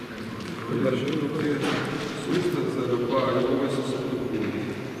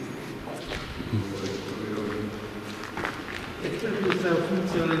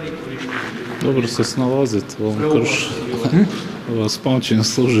 Dobro se snalaziti u ovom kršu. Vas pamćenje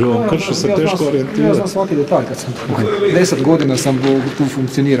služi u ovom kršu, se teško orijentirati. Ja znam svaki detalj kad sam tu. 10 godina sam tu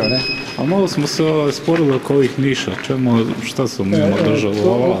funkcionirao, ne? A malo smo se sporili oko ovih niša, šta su njima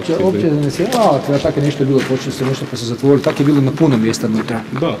držalo alat? Opće ne se alat, tako je nešto bilo, počeli se nešto pa su zatvorili, tako je bilo na puno mjesta unutra.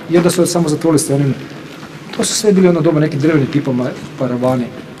 Da. I onda su samo zatvorili s onim, to su sve bili ono doba neki drveni tipama paravani.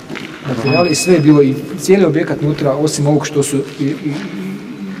 Materijali i sve je bilo i cijeli objekat unutra, osim ovog što su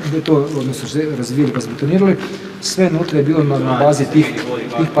to, odnosno razvijeli pa zbetonirali, sve unutra je bilo na bazi tih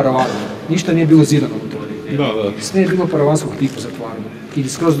paravana. Ništa nije bilo zidano unutra. Da. Sve je bilo paravanskog tipa zatvarano. Ili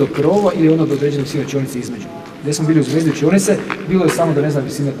skroz do krova ili ono do određenog sile čonice između. gdje smo bili u zvijezdi učionice, bilo je samo do ne znam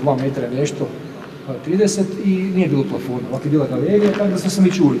visine 2 metra nešto, 30 i nije bilo plafona, ovako je bila galerija, tako da smo se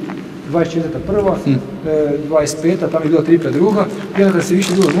mi čuli. 24. prva, 25. tam je bila 3 druga, i onda kad se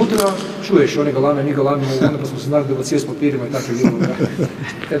više bilo unutra, čuješ one galame, mi galame, onda pa smo se znali dobacili s papirima i tako je bilo,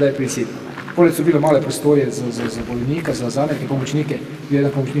 tada je princip. Pored su bile male prostorije za bojnika, za zamjetnike, pomoćnike,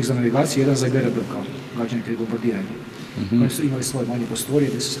 jedan pomoćnik za navigaciju, jedan za aerodrom kao gađanje kad je bombardiranje. Oni su imali svoje manje prostorije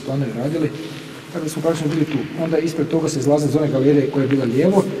gdje su se planovi radili, tako da smo praktično bili tu. Onda ispred toga se izlazi iz one galerije koja je bila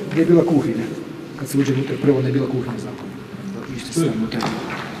lijevo, gdje je bila kuhinja. Kad se uđe unutra, prvo ne bila kuhinja, znako. Išli se unutra.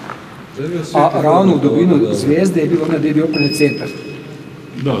 A ravno u dobinu zvijezde je bilo onda gdje je bio opremni centar.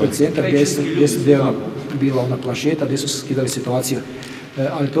 Opremni centar gdje je bila ona plašeta, gdje su se skidali situacija.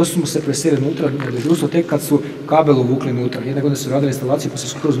 Ali to su mu se preselili unutra, dežurstvo tek kad su kabel uvukli unutra. Jedne godine su radili instalaciju, pa su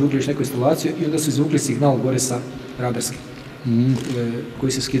skroz uvukli još neku instalaciju i onda su izvukli signal gore sa radarski,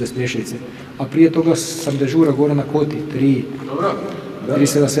 koji se skida s pješajice. A prije toga sam dežura gore na koti,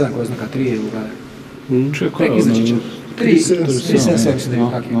 377 koja znaka, 3 je u gada. Prek iznačića. 377 mislim da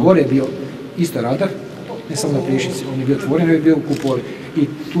je tako. Gore je bio isto radar, ne samo na pješajici, on je bio otvoren, on je bio u kupoli. I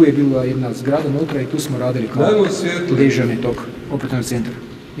tu je bila jedna zgrada unutra i tu smo radili kao dežurni tok, operativni centar.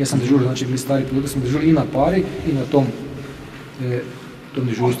 Ja sam dežurio, znači mi stari piloti smo dežurili i na pari i na tom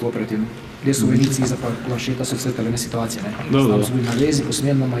dežurstvu operativnom. Gdje su vojnici iza planšeta su crtali one situacije, ne? Stalno su bili na vezi, po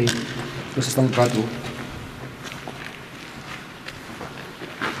smjenama i to se stalno pratilo.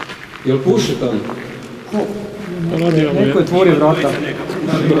 Jel puše tamo? Neko je tvorio vrata.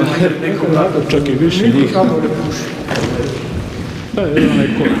 Čak i više njih. Da, jedan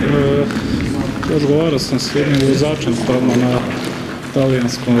neko, razgovarao sam s jednim vozačem tamo na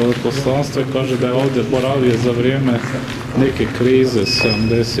talijanskom veleposlanstvu i kaže da je ovdje boravio za vrijeme neke krize,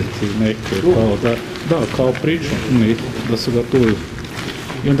 70 i neke, kao pričani, da su ga tu.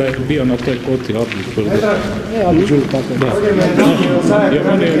 I onda je bio na toj koti Abdi. tako. Da. Jer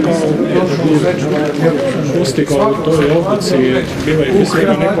on je kao ustigao u toj obuci, bila je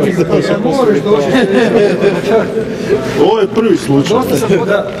pismena nekoliko koji su Ovo je prvi slučaj.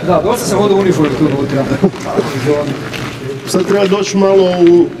 Dosta sam voda uniform tu unutra. Sad treba doći malo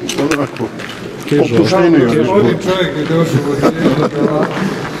u onako opušteniju. Ovdje čovjek je došao u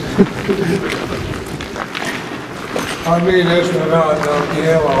a mi nešto radno,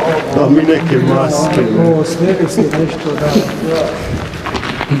 dijela, ovo. Da, mi neke maske. Ovo, svemirski nešto, da.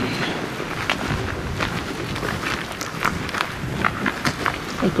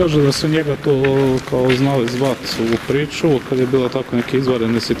 Kaže da su njega to kao znali zvat u priču, kad je bila tako neke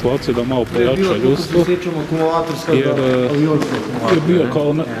izvanredne situacije da malo pojača ljudstvo. Jer je bio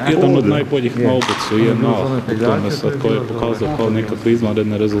kao jedan od najboljih na obuci u JNA, u tome sad koji je pokazao kao nekakve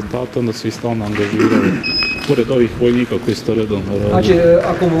izvanredne rezultate, onda su ih stalno angažirali. Pored ovih vojnika koji su to redovno radili. Znači,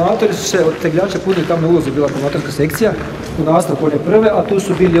 akumulatori su se od tegljača punili, tamo na ulazu bila akumulatorska sekcija, u nastavku one prve, a tu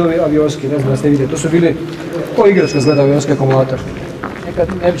su bili ovi avionski, ne znam da ste vidjeli, to su bili, ko igračka izgleda avionski akumulator. Nekad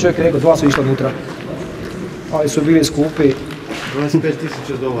ne bi čovjek rekao, 2 su išla unutra, ali su bili skupi.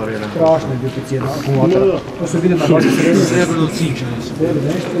 $25,000 jedan. Strašno je bio to cijena akumulatora. To su bili na bazi srebrno cinča. Srebrno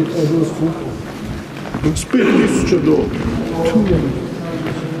nešto i to je bilo skupo. $25,000.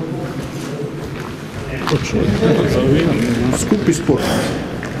 Skupi sport.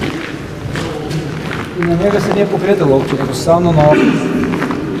 I na njega se nije pokretalo uopće, nego samo na...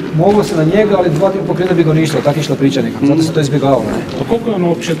 Moglo se na njega, ali 2-3 pokreta bi ga uništilo, tako išla priča nekako, zato se to izbjegavalo, ne? A koliko je on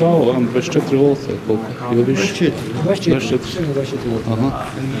uopće dao? 24 volta, koliko? Ili više? 24 volta. Aha.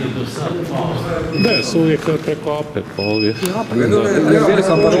 Da, su uvijek preko APE, pa ovdje.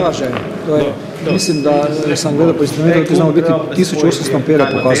 Velika amperaža je. Mislim da sam gledao po instrumentu, to znamo biti 1800 ampera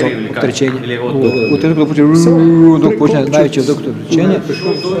pokazao opterećenje. U trenutku dok počne najveće opterećenje,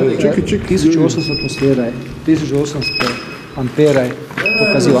 1800 atmosfera je, 1800 ampera je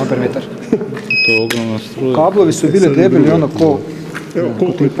pokazio ampermetar. To je ogromna struja. Kablovi su bili debeli ono ko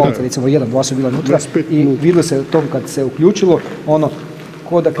 3 palca, recimo 1-2 su bila unutra i vidilo se tom kad se uključilo, ono,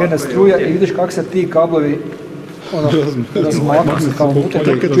 ko da krene struja i vidiš kako se ti kablovi razmaknu se kao unutra,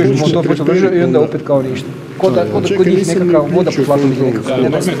 čuješ motor počne brže i onda opet kao ništa. Kod njih nekakav voda poplakla nekakav.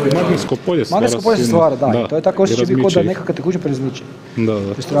 Magnetsko polje stvara. Magnetsko polje se stvara, da. To je tako osjećaj bi kod da nekakva tekuća prerazmiče. To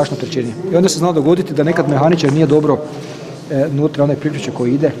je strašno trčenje. I onda se znalo dogoditi da nekad mehaničar nije dobro unutra onaj priključak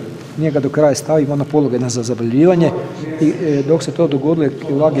koji ide, nije ga do kraja stavi, ima ona poluga jedna za zabaljivanje i dok se to dogodilo,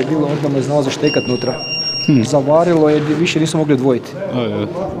 lag je bilo, onda mu je znao zaštekat unutra. Zavarilo je, više nisu mogli odvojiti.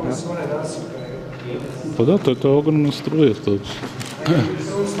 Pa da, to je ogromno struje.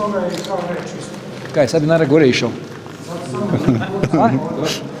 Kaj, sad bi naravno gore išao?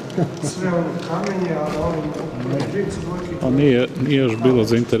 A nije još bilo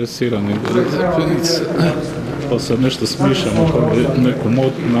zainteresirani. pa sad nešto smišljamo kao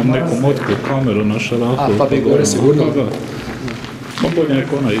nam nekom otkriju kameru na šarafu. A, pa bi gore sigurno. Da. Pa bolje nek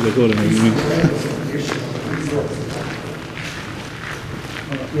ona ide gore nego mi.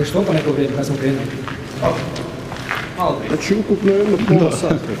 Je što pa neko vrijeme, kad sam krenuo? Malo prije. Znači ukupno jedno pola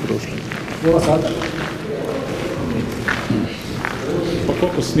sata je prošlo. Pola sata? Pa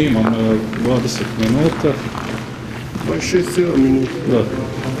koliko snimam? 20 minuta. 26-7 minuta. Da.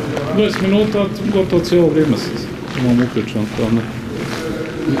 20 minuta, gotovo cijelo vrijeme se imam uključen kamer.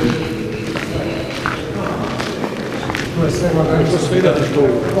 To sve idete tu.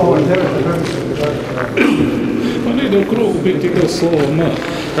 Pa ne ide u krugu, biti ide slovo M.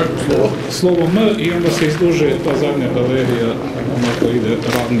 Kako slovo? Slovo M i onda se izduže ta zadnja galerija, onako ide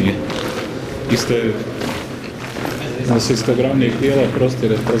ravnije. Da se iz tog ravnijeg dijela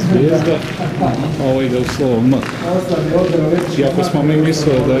prostire ta zvijezda, a ovo ide u slovo M. Iako smo mi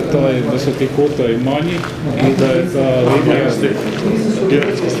mislili da su ti kutovi manji i da je ta linija...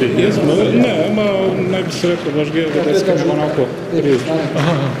 Ne bi se rekao baš geodetska, nego onako križna.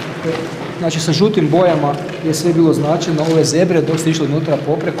 Znači sa žutim bojama je sve bilo značajno, ove zebre dok ste išli unutra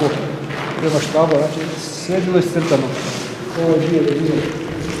popreko prema štabu, znači sve je bilo iscrtano. Ovo je bilo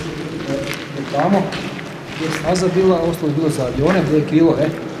tamo, gdje je staza bila, ostalo je bilo za avione, gdje je krilo,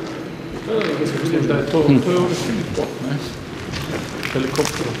 Vidim da je to je ovo pot, ne?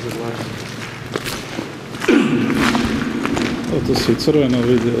 Helikopter obzirvačan. To se i crveno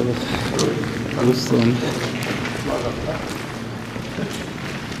vidio, ustavno.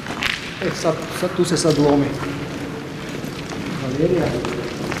 Tu se sad lomi galerija,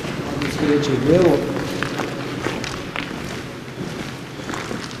 ovdje sljedeće lijevo.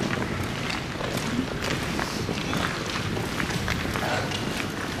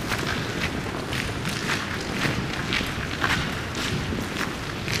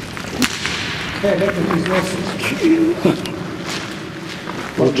 Neko ti iznosi.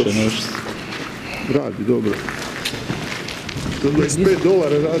 Hoće nešto. Radi, dobro. Za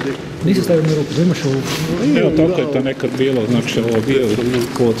 $25 radi. Nisi stavio na ruku, imaš ovu? Evo tako je to nekad bilo, znači ovo bijeli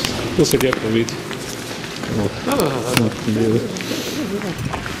kod. Tu se lijepo vidi.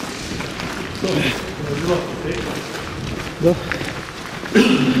 Da.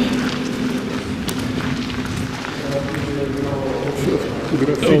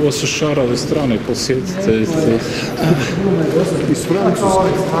 Ovo su šarove strane, posjetite. Iz Francuske.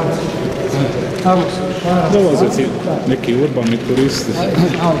 Dolaze ti neki urbani turisti.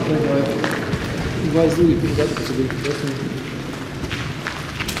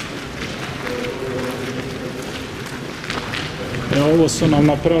 Ovo su nam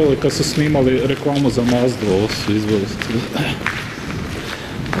napravili kad su snimali reklamu za Mazdu, ovo su izveli.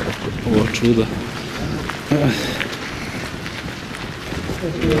 Ovo čuda.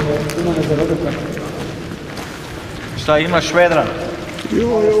 Šta imaš, Vedran?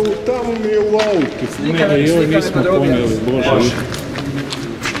 Joj, tamo mi je u autu. Ne, joj nismo ponijeli, Bože.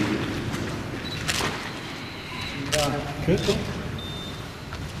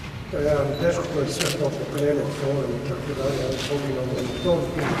 To je jedan teško koji sve to pokrenuti, govorimo tako dalje, ali poginamo i to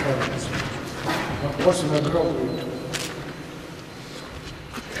i kažem se. A posebno grobu.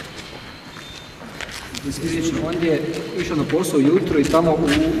 Izgledično, on je išao na posao jutro i tamo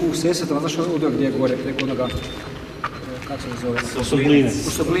u Sesvetama, znaš odvijek gdje je gore, preko onoga, kako se zove? U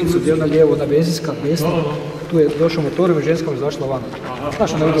Soblincu, gdje je ona lijevo, ona benzinska, desna. Tu je došao motorom i ženska mu izašla van.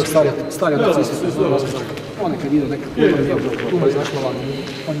 Znaš ona udog stari ona cesti, ona kad ide neka lijevo, tu mu je izašla van.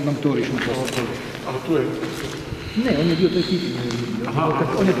 On je nam to išao na posao. A tu je? Ne, on je bio toj tipi.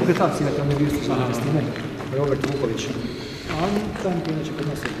 On je pokretac, inače, on je bio isto sa Stine, Robert Vuković. A on tam je inače kod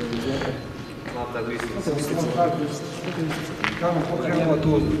nas je izgleda. Tamo pokrenula tu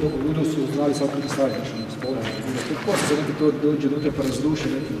ludu su znali sad kako staviti na spola. Poslije se neki to dođe unutra pa razduše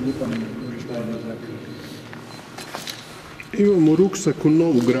neki glupan i šta je tako. Imamo u ruksaku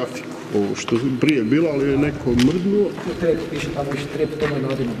novu grafiku, ovo što prije bilo, ali je neko mrdnuo. Trep, piše tamo više trep, to mu je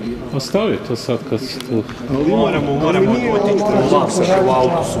nadima bilo. A stavi to sad kad si tu. Moramo otići u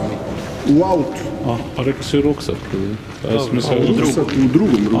autu su mi. U autu. A rekao si ruksak. U drugom ruksaku.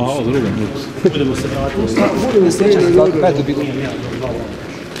 A, u drugom ruksaku. Budemo se vratiti. Budemo se sjećati kada je to bilo.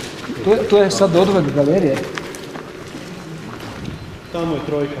 To je sad odvod galerije. Tamo je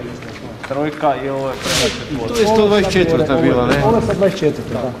trojka, mislim. Trojka i ovo je preletio. To je 124. bila, ne? Ovo je sad 24.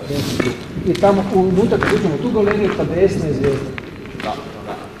 da. I tamo unutra kad uđemo tu galeriju, ta desna je zvijezda.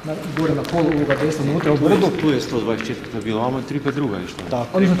 Gore na polu ovoga desna unutra u brdu. Tu je 124. bila, ovamo je 352. išla. Da,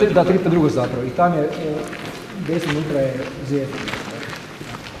 352 zapravo. I tam je desna unutra je zvijezda.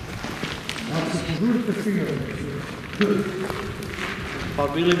 Pa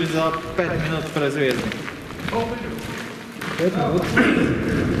bili bi za 5 minut prezvijezni. Tu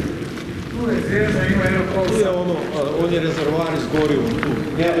je ono, on je rezervoar s gorivom tu.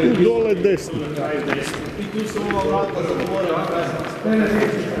 Dole desno. I tu se ova vrata zatvore.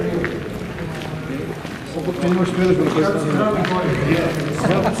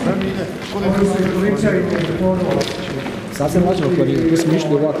 Sad sam nađeno planinu, tu smo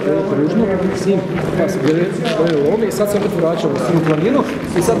išli ovako kružno, svim, pa se gledali ovdje i sad se opet vraćamo u svim planinu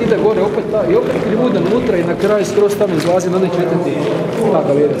i sad ide gore opet i opet krivuda unutra i na kraju skroz tamo izlazi na onaj četvrti ta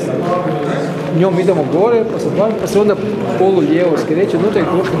galerija sad. Njom idemo gore, pa se onda polu lijevo skreće unutra i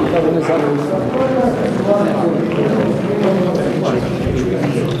koškamo tako one zadnje.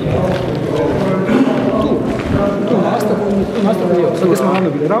 Tu nastav lijevo, sad gdje smo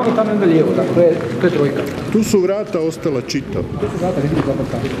ravno bili, ravno tamo onda lijevo, tako, to je trojka. Tu su vrata ostala čitava. Tu su vrata, vidite kako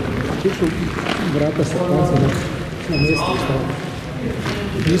tamo. Tu su vrata sa koncem na mjestu ostalo.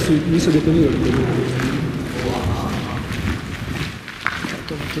 Nisu detonirali.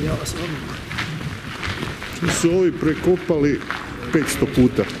 To materijala se odmah. Tu su ovi prekopali 500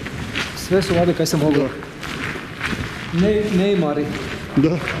 puta. Sve su vade kaj sam mogla. Neymari.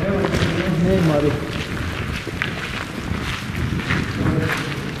 Da. Neymari.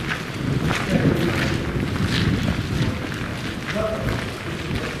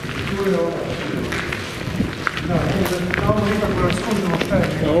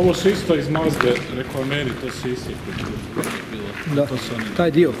 Ovo su isto iz Mazde, rekao meni, to su isti. Da,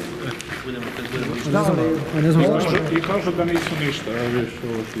 taj dio. Ne znam zašto. I kažu da nisu ništa, ja viš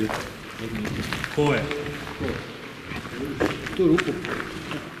ovo ti je. Ko je? Tu rupu.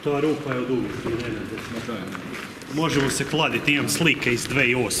 Ta rupa je od uvijek. Možemo se kladiti, imam slike iz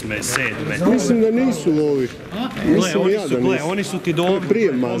 2008. 2007. Mislim da nisu ovi. Oni su ti dobri.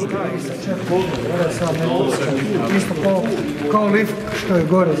 Prije Mazda. Isto kao lift što je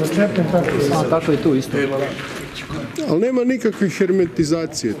gore zastepen, tako je tu isto. Ali nema nikakve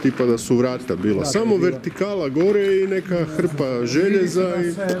hermetizacije, tipa da su vrata bila. Samo vertikala gore i neka hrpa željeza.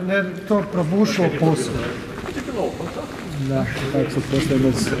 To probušilo posao. Da, tako su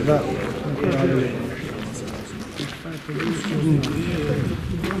postavili. Da.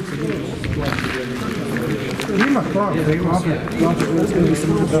 Ima klanka, ima.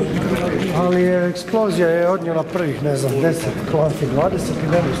 Ali eksplozija je odnijela prvih, ne znam, 10 klanki, 20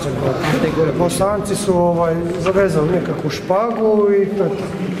 i ne mislim gore. Bosanci su zavezali nekakvu špagu i to je to.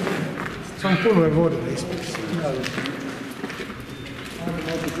 Samo puno je vode da ispred.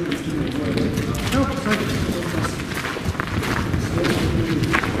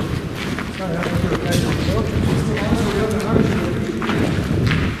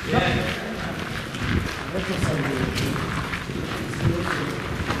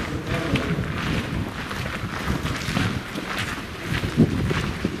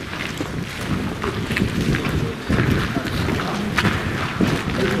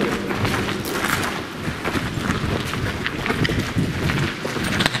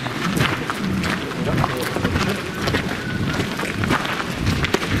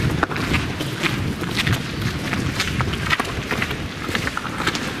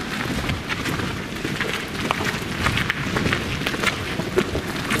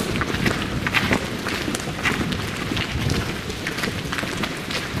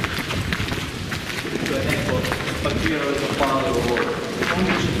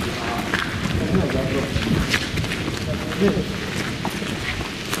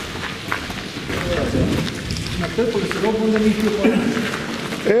 Natrpali se robu, onda nije htio pojeti.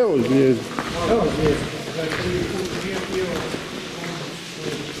 Evo zvijezda. Evo zvijezda.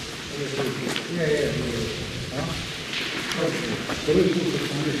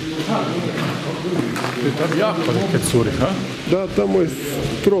 Jako neke curi, ha? Da, tamo je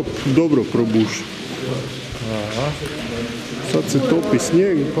strop dobro probušen. Sad se topi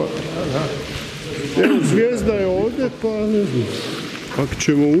snijeg, pa... Evo, zvijezda je ovdje, pa ne znam. Kako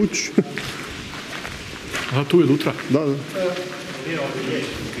ćemo ući? A tu je unutra? Da, da.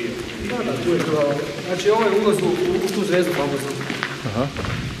 Znači ovo je ulaz u tu zvezdu famoznu.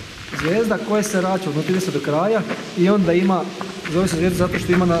 Zvezda koja se rača od 30 do kraja i onda ima, zove se zvijezda zato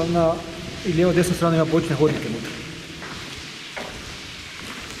što ima na i lijevo desnoj strani ima bočne hodnike unutra.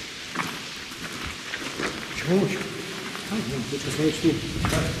 Ćemo ući. Ajde, sam već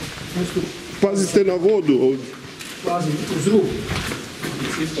tu. Pazite na vodu ovdje. Pazim, uz rub.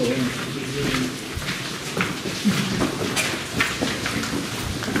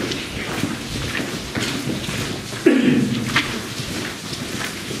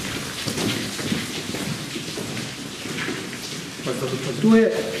 Tu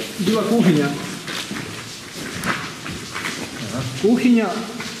je bila kuhinja. Kuhinja,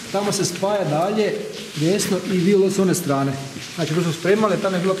 tamo se spaja dalje desno i bilo s one strane. Znači, to smo spremali,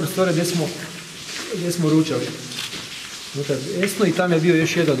 tamo je bila prostorija gdje smo ručali. Unutra desno i tamo je bio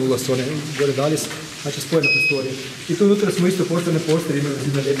još jedan ulaz one, gore dalje, znači spojena prostorija. I tu unutra smo isto postavne poster imali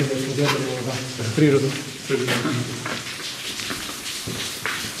zidne lijepine da smo gledali prirodu.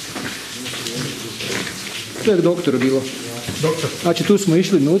 To je doktoru bilo. Znači tu smo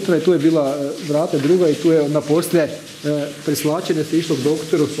išli unutra i tu je bila vrata druga i tu je naposlije preslačenje se išlo k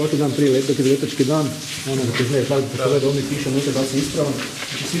doktoru svaki dan prije letački dan. Ono da te zne, tako da ovdje piše unutra da si ispravan.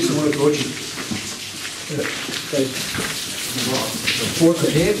 Znači svi su morali proći.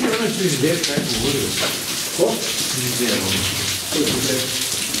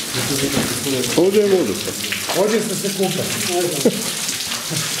 Ovdje je voda. Ovdje sam se kupao.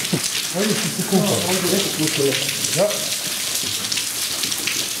 Ovdje sam se kupao. Ovdje je neko pustilo. Da.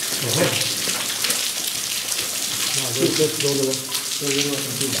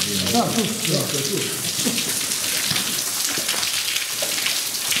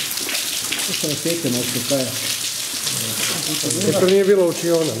 To nije bilo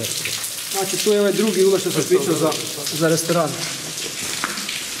učiona nešto. Znači tu je ovaj drugi ulaz što sam pričao za restoran.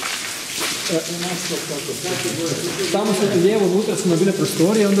 Tamo se lijevo unutra smo bile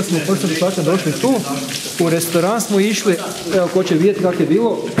prostorije, onda smo poslije svačan došli tu. U restoran smo išli, evo ko će vidjeti kako je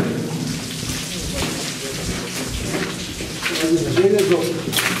bilo.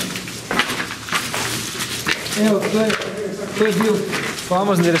 Evo, to je bio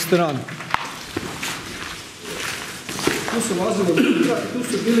famozni restoran. Tu su lazili unutra,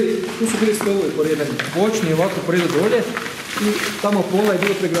 tu su bili stolovi poredani, bočni ovako poredani dolje i tamo pola je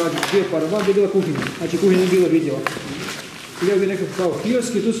bilo pregrađeno, bio paravan, gdje je bila kuhinja, znači kuhinja nije bila vidjela. I gdje je bio nekako kao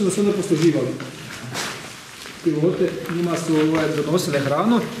kiosk i tu su nas onda posluživali. Pilote, njima su donosile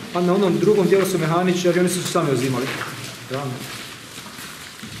hranu, a na onom drugom dijelu su mehaničari, oni su sami uzimali hranu.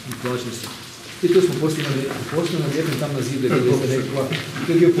 I plaćali su. I tu smo poslije na vjetnom tam na zidu je bilo se rekla.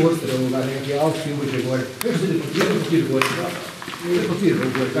 To je bio poster ovoga, neki alpski uvođe gore. Još se papir gore, da? Je papir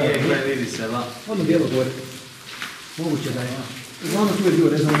gore, je, gledaj, vidi se, da. Ono bijelo gore. Moguće da je, ja. Uglavnom tu je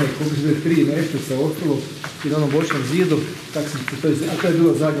bio, ne znam, koliko su bili 3 nešto sa ostalo i na onom bočnom zidu, a to je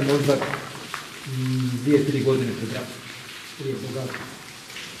bilo zadnje možda 2-3 godine pred ratom. Prije bogato.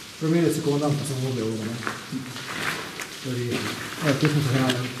 Promijenio se komandant pa sam mogli ovoga, ne? To je riješeno. Evo, tu smo se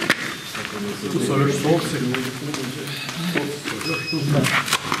hranili. Tu su još stolci.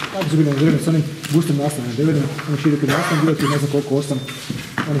 Tako su bili na vremenu s onim gustim nastavnim devedom, ono širokim nastavnim, bilo ti ne znam koliko, 8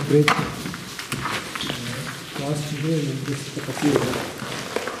 onih predstva. Klasični devedom, gdje se to papira.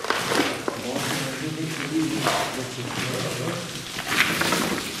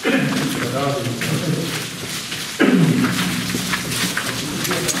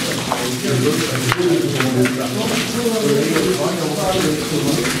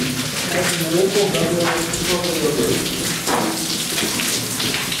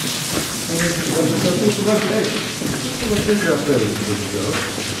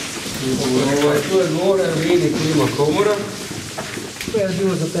 To je gore, mini klima komora. To je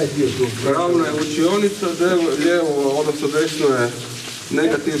bilo za taj dio tu. Ravna je učionica, lijevo, odnosno desno je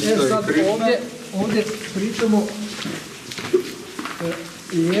negativska i krišta. Ovdje pričamo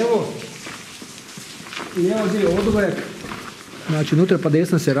lijevo gdje je odvojak, znači unutra pa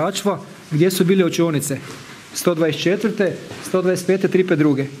desna se račva, gdje su bile učionice. 124. 125.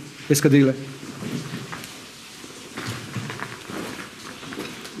 352. eskadrile.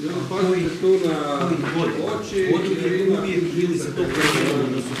 Pazite tu na oči, uvijek bili se to prevedeno,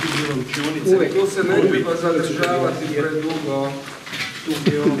 da su tu bile učionice. tu se ne treba zadržavati predugo. Tu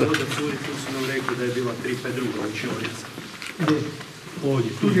gdje je ova voda curi, tu su nam rekli da je bila 352. učionica. Gdje?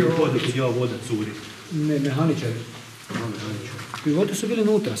 Ovdje, tu gdje je ova voda curi. Ne, mehaničari. Piloti su bili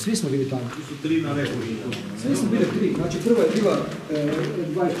unutra, svi smo bili tamo. Tu su 3 na repu. Svi smo bili 3, znači prva je bila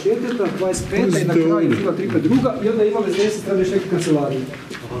 24. 25. i na kraju je bila 352. i onda je imala s desne strane još neke kancelarije.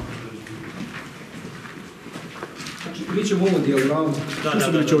 Znači pričamo o ovom dijelu, ravno, tu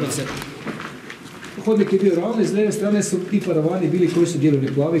su bili čovnice. Hodnik je bio ravno i s lijeve strane su ti paravani bili koji su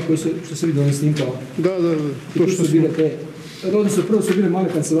dijelovni plavi, koji su, što se vidi ono snimkala. Da. I tu su bile te, odnosno prvo su bile male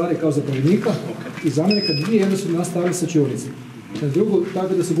kancelarije kao zapovjednika i zamjenika dvije i onda su nastavili sa čionice. Na drugo,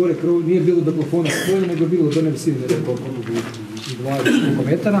 tako da su gore krov, nije bilo do plafona spojeno, nego je bilo do one visine, ne znam koliko, 20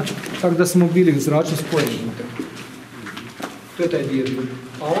 metara, tako da smo bili zračno spojeni. To je taj dio.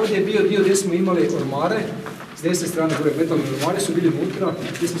 A ovdje je bio dio gdje smo imali ormare, s desne strane gore metalni ormare su bili unutra,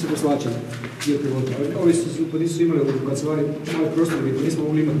 gdje smo se poslačili. Dio pilota. Ovi nisu imali u kancelariji, mali prostor, nismo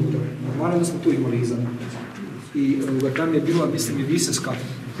mogli imati unutra. Ormare, onda smo tu imali iza. I tam je bila, mislim, i viseska,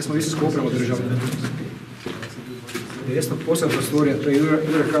 gdje smo visesku opremu držali. desno, posebna prostorija, to je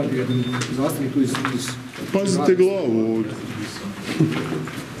jedan zastavnik tu iz... Pazite glavu ovdje.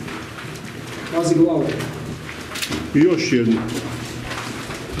 Pazi glavu. I još jedno.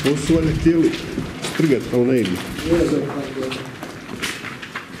 Ovo su valjda htjeli strgati, ali ne ide.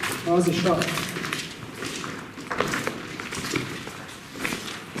 Pazi šak.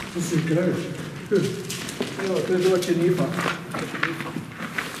 To se kraju. Evo, to je bila čenifa.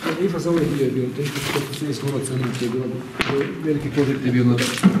 Čenifa za ovaj dio je bio, teško što su iz Hrvatska, to je bilo veliki požet je bio na to.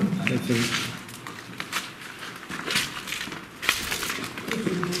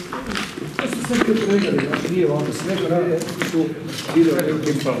 To su sve pregledi, znači nije ovako, sve glede su video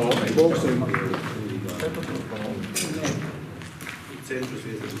velikim boksovima. U centru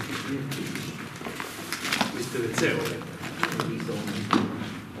zvijezda. Vi ste WC ove.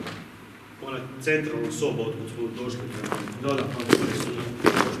 Ona centralna soba otkud smo došli. Dodatno gore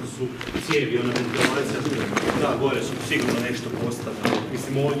su cijevi, ona ventilacija. Da, gore su sigurno nešto postavljeno.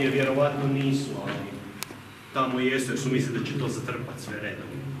 Mislim, ovdje vjerovatno nisu, ali tamo jesu jer su mislili da će to zatrpati sve redom.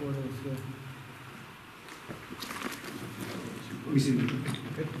 Mislim,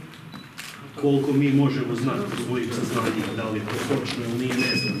 koliko mi možemo znati u svojim saznanjima, da li je to točno ili nije,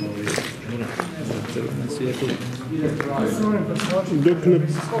 ne znam, Dok ne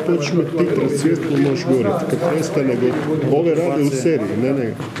počne titrat svjetlo možeš govoriti, kad prestane gotovo. Ove rade u seriji,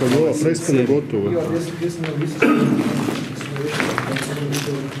 ne, kad ova prestane gotovo.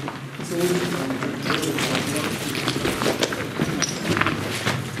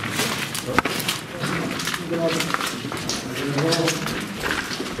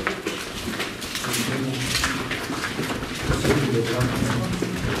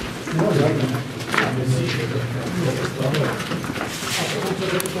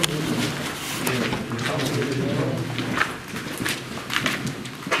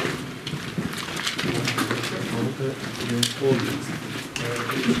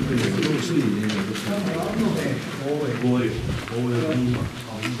 Ovo je gorio, ovo je ima,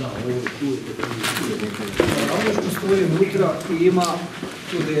 a onda ovo je tu je Ravno što stoji unutra i ima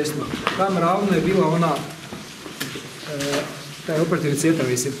tu desno. Tam ravno je bila ona, taj operativni centar,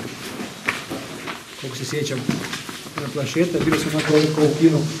 mislim, kako se sjećam, na planšeta, bili su onako kao u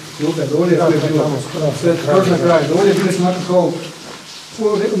kinu, klupe dolje, tu je bilo sve kroz na kraj dolje, bili su onako kao,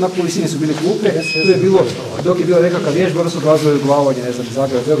 na polisini su bili klupe, tu je bilo, dok je bila nekakva vježba, onda su odlazili glavanje, ne znam,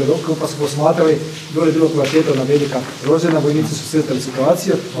 Zagreba, pa su posmatrali, dole je bilo planšeta na velika rozredna, vojnici su sretali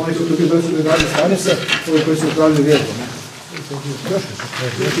situaciju, oni su tu bili su radne stanice, ovi koji su upravljali vježbom.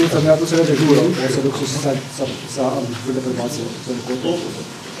 Ja tu se rede žura, dok su se sad sa prebacio.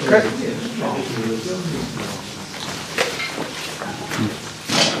 Kaj?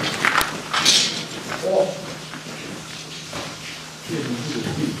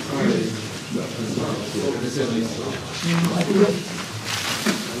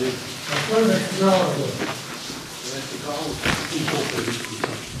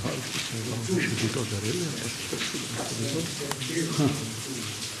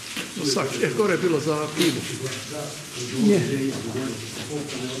 Jer gore je bilo za pivu. Je.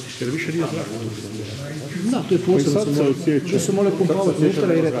 Jer više nije zrak. Da, to je posebno. Tu su morali pumpavati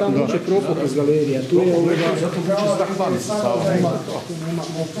unutra jer je tamo uče propao kroz galerija. Tu je ovoga... Zato vuče zrak van sa Savom.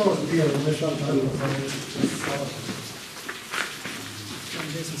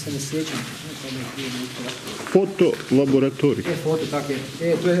 Se ne sjećam. Foto laboratorij. Foto, tako je.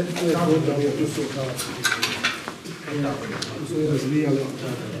 To je foto, tu su razvijali.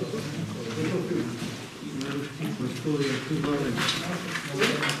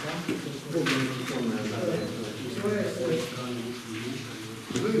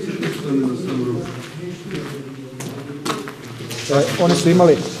 Oni su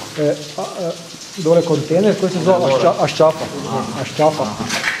imali dole kontejner koji se zvao Aščafa.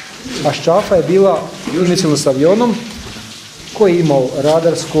 Aščafa je bila inicijalno s avionom koji je imao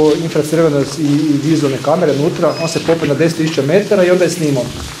radarsko, infracrveno i vizualne kamere unutra, on se popeo na 10.000 metara i onda je snimao.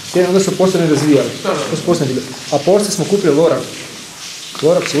 Onda su posebno razvijali. A poslije smo kupili Lorak.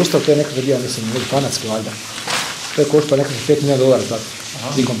 Lorak sustav, to je nekakav dio, mislim, kanadski valjda. To je koštao nekakvih $5 milijuna, tako,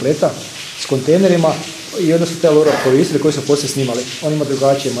 i kompleta, s kontejnerima i onda su te Lorak koristili koji su poslije snimali. On ima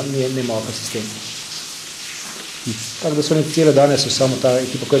drugačije, nema ovakav sistem. Tako da su oni cijele dane su samo ta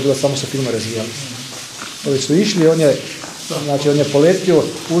ekipa koja je bila samo sa filma razvijali. Ovi su išli, on je poletio,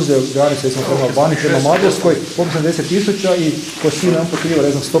 uzeo granicu, recimo prema Albani, prema Mađarskoj, popio 70.000 i kosine on pokriva,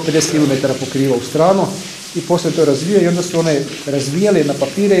 ne znam, 150 km pokriva u stranu i poslije to razvija i onda su one razvijali na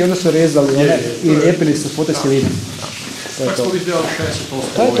papire i onda su rezali one i lijepili sa fotostilina. To je to.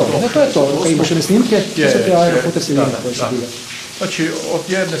 To je to, to je to. Kad imaš one snimke, to su te aerofotosiline koje su bile. Znači, od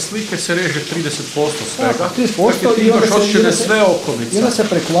jedne slike se reže 30% svega. 30% i imaš osjećaj da sve okolica. I onda se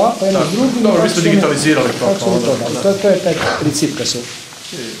preklapa jedno s drugim. Dobro, mi smo digitalizirali to. To je taj princip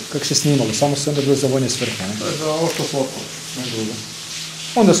kako se snimalo, samo se onda bilo za vojne svrhe. To je za ošto foto.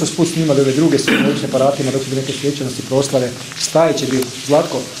 Onda su spust snimali ove druge s aparatima dok su bile neke svečanosti, proslave. Stajić je bio,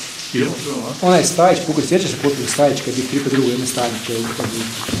 Zlatko. Onaj Stajić, Pukor, sjeća se Pukor Stajić kad je bio tripa drugo jedne Stajić koje je to bio.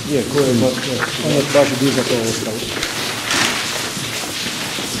 Je, koje je to, on je baš bio za to ostalo.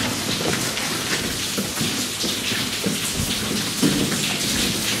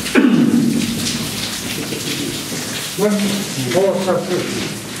 Ovo sad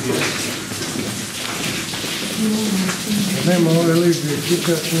nema ove ližnje,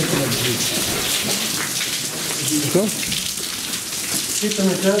 kita nekada živi. Što? Kita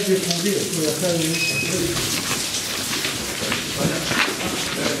me kada gdje smo bio, tu ja kada nisam živi.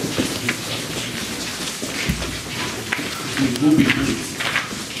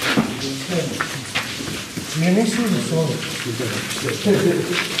 Ne, nisu uzeti ovo.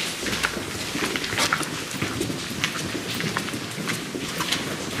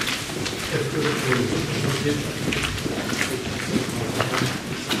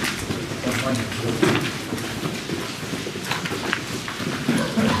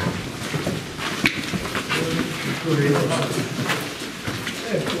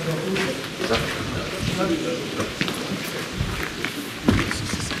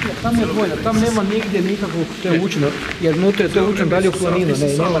 Tam je dvojno, tam nema nigdje nikakvog, to je učeno, jer nutra je to učeno dalje u planinu,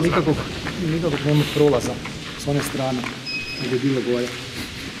 nema nikakvog prolaza s one strane, gdje je bilo gore.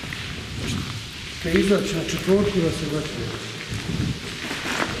 Kad izaći na četvorku da se vraćaju.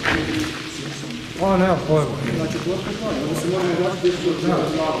 A, nema pojma. Na četvorku hvala, onda se moramo vraćati do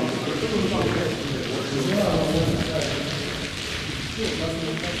glavom.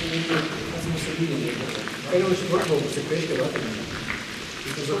 Evo četvorku se peške vratimo.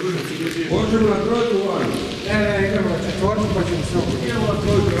 Možemo na trojku van. Ne, idemo na četvorku pa ćemo se ovo. Idemo na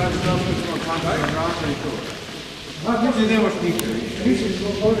trojku, raditi da smo vrata i to. A ti nemaš nikad. Nisi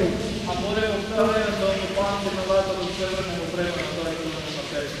ovdje. A možemo stavljati da ono pamte na vrata da se vrnemo vremena da je to na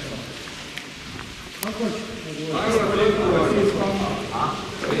perspektivu. Kako će? Ajmo na trojku van.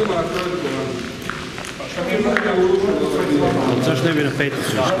 Idemo na trojku van. Pa šta mi je vrta u ruku dobro? Zašto ne bi na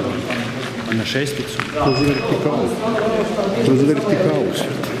peticu išli? A na šesticu? Kroz vertikalu. Kroz vertikalu.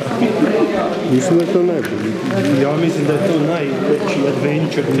 Mislim da je to najbolje. Ja mislim da je to najveći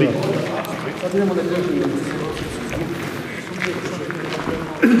adventure trik. Sad idemo da krećemo.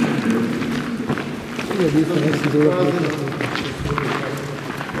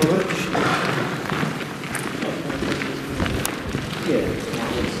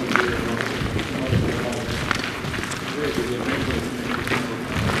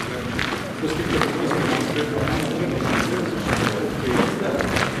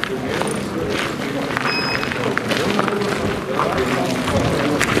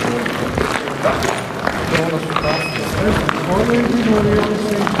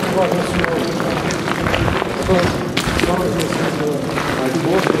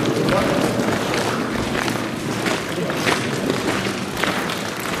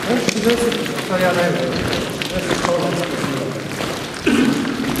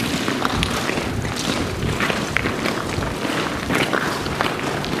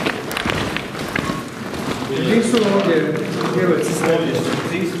 Nisu ovdje djevojci srednje.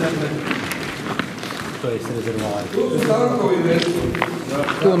 To je s rezervoari. Tu su stankovi mjesto.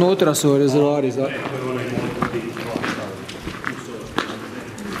 Tu unutra su rezervoari za...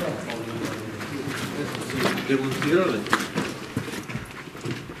 Demontirali?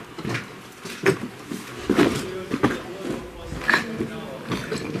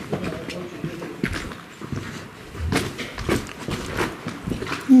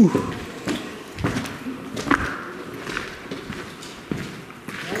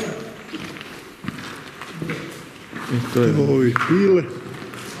 To je ovi pile.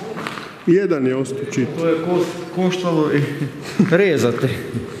 Jedan je ostao čit. To je koštalo i rezate.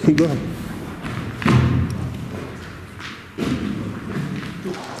 Da.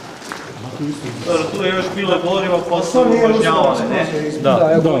 Tu je još bilo gorivo, pa su uvažnjavane, ne?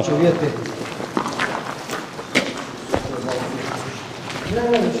 Da, evo da će vidjeti.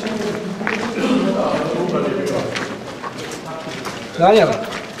 Danijel?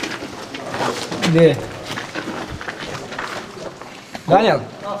 Gdje je? Danijel?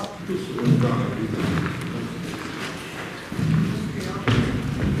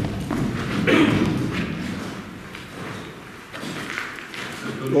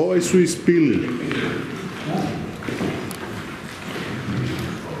 Ovaj su ispilili.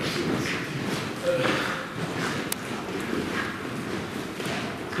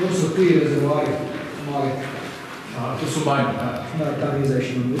 To su ti rezervari, mali. To su bajne, da? Da, tam iza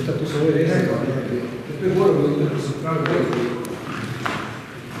išli unutra, tu su ovi rezervari. To je borbeni, to su pravi borbeni.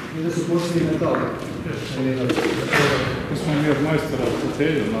 I da su posljednji metal. To smo mi od majstora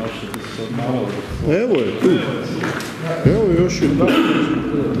fotelju naši, da se odmavali. Evo je tu. Evo je još jedan.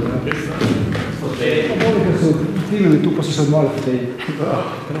 Molite su primili tu pa su se odmali fotelji. Da,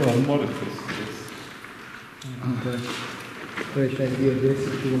 treba odmoriti se. To je taj dio 10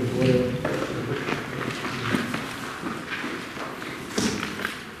 kg gore.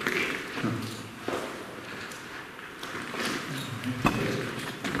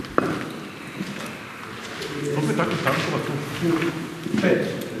 Koliko je takvih tankova tu?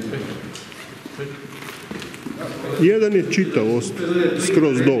 5. Jedan je čitav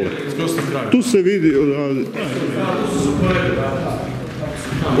skroz dole. Tu se vidi odavde.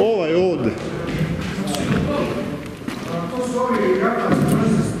 Ovaj ovdje.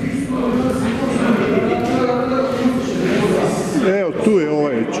 Evo, tu je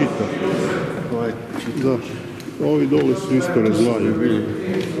ovaj čitav. Da. Ovi dole su isto razvaljeni.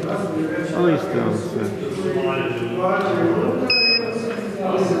 Ali isto je on sve.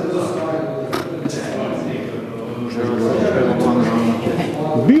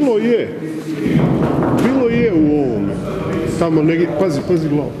 Bilo je u ovom. Tamo negdje, pazi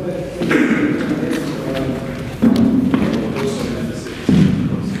glavu.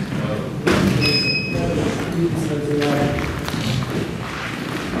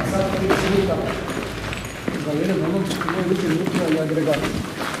 Galera, ono što je vidjeti unutra i agregat.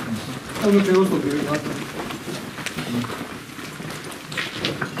 Ono je usluge, znate.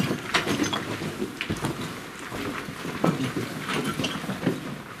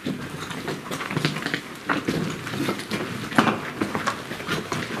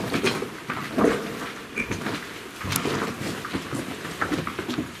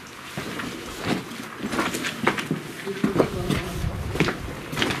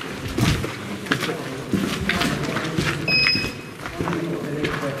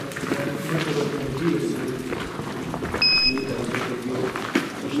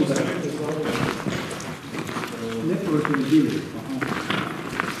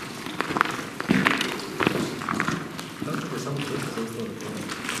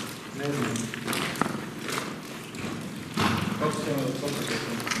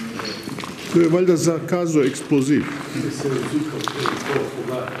 To je valjda zakazao eksploziv.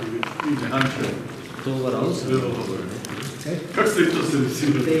 To varalo se? Kako ste to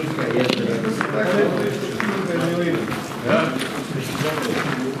servisirali?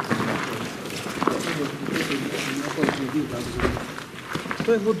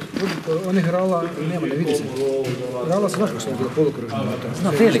 To je od onih rala, nema, ne vidi se. Rala se znaš kako su bila polukružna.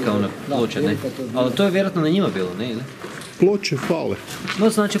 Zna, velika ona ploča, ne? Ali to je vjerojatno na njima bilo, ne? Ploče fale. No,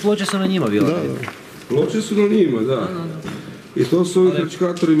 znači ploče su na njima bilo. Da. Ploče su na njima, da. I to su ovi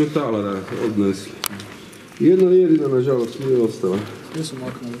krčkatori metala, da, odnesli. Jedna jedina, nažalost, nije ostala. Sve su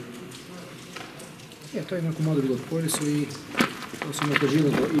maknuli. To je neko malo bilo, spojili su i to su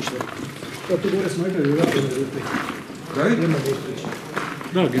natežili do išle. Tu gore smo nekada vjerojatno da ljudi. Kaj? Nema gospođe.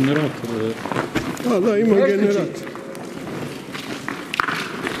 Da, generator. Da, ima generator.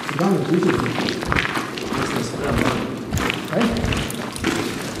 Dano, slušajte. Aj?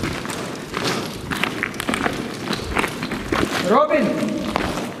 Robin!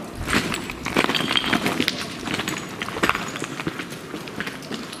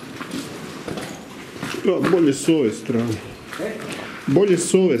 Bolje s ove strane. Bolje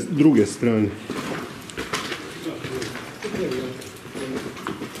s ove druge strane.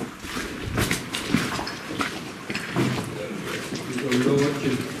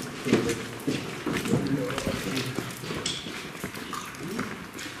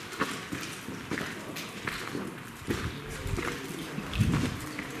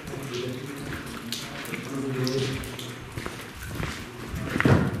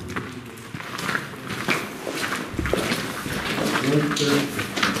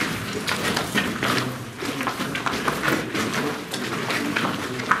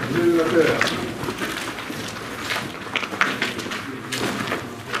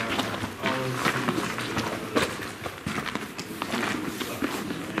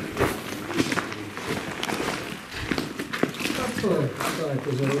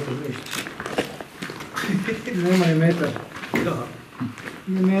 Nema ni metar.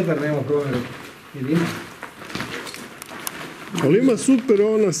 Ni metar nema promjera. Jedina. Ali ima super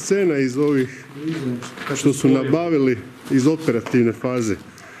ona scena iz ovih što su nabavili iz operativne faze.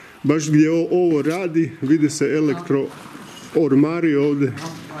 Baš gdje ovo radi, vidi se elektro ormari ovdje.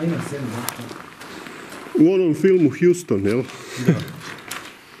 A ima scena. U onom filmu Houston, jel? Da.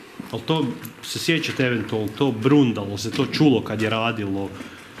 Ali to se sjećate eventualno, to brundalo se, to čulo kad je radilo,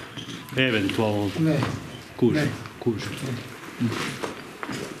 eventualno. Ne. Kuži.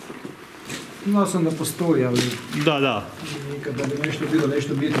 Znao sam da postoji, ali... Da. Nikad da bi nešto bilo,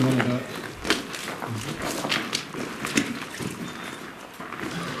 nešto bitno, onda...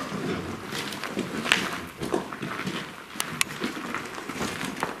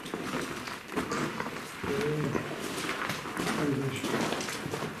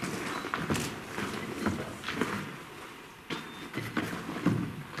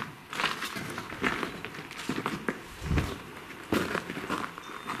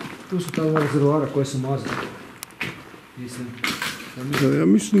 Tu su ta rezervoara koje su mazali. Mislim. Ja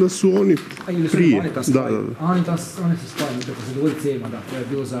mislim da su oni prije. Da. Oni se spajaju, kako se dovodi cijema, da. To je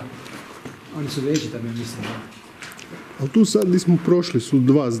bilo za... Oni su veći tam, ja mislim, da. Ali tu sad gdje smo prošli su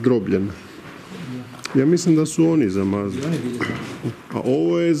dva zdrobljena. Ja mislim da su oni zamazali. Oni bili zamazali. A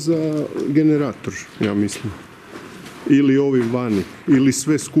ovo je za generator, ja mislim. Ili ovi vani, ili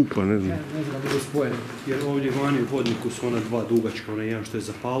sve skupa, ne znam. Ne znam da bilo spojeno. Jer ovdje vani u hodniku su ona dva dugačka, onaj jedan što je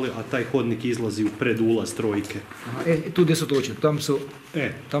zapalio, a taj hodnik izlazi u predulaz trojke. Aha, tu gdje su točili,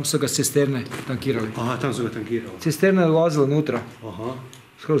 tam su ga cisterne tankirali. Aha, tam su ga tankirali. Cisterna je ulazila unutra. Aha.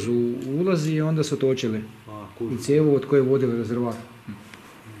 Skroz u ulazi i onda su točili. I cijevu od koje je vodili rezervoar.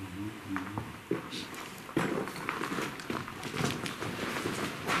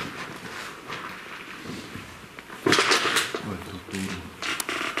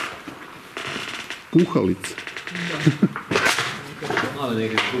 Puhalice. Malo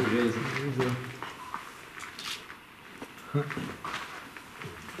neke kubreze.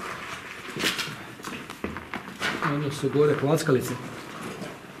 Ono su gore klackalice.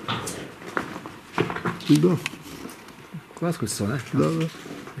 Da. Klackalice su, ne? Da.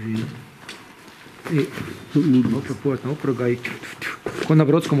 I opet pojetna oproga i ko na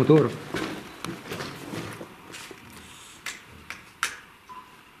brodskom motoru.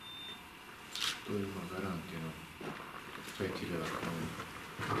 To ima garantirano 5.000 kuna.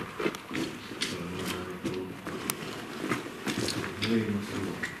 Ne ima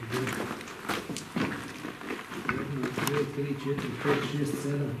sigurno. 1, 2, 3, 4, 5, 6,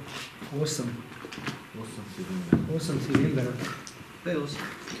 7, 8. 8 cilindara. Da je 8.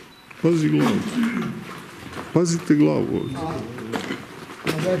 Pazi glavu. Pazite glavu ovdje.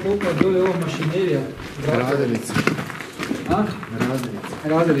 Da je koliko dole ova mašinerija. Radilica. A?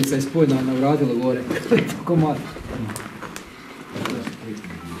 Radilica je spojena na vradilo gore. To je tako malo.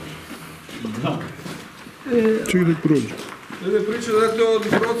 Čekaj da prođe. Ne priča da je to od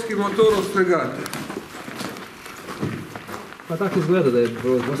brodski motor od fregate. Pa tako izgleda da je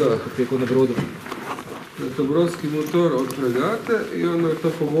brod, kako na brodu. Da je to brodski motor od fregate i onda je to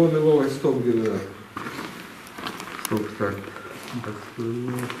pogonilo ovaj stop generator. Stop start.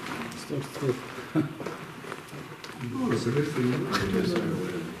 Stop. Ovo se misli,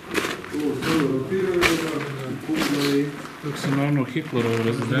 ovo sve rotiraju, kupno i... Dok sam na ono Hitlerovu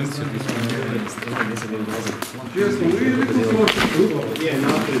rezidenciju gdje smo bili. Gdje smo vidjeli ko smo očinu? Je,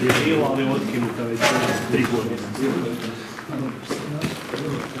 napred je bila, ali otkinuta već 3 godine.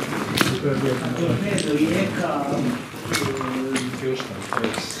 Ne, do Rijeka... Još tam,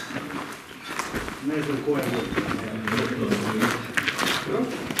 ne znam koja je.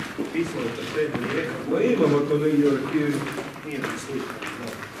 Pisalo je to do Rijeka. Ma imamo to negdje u arhivi. Nije to slično.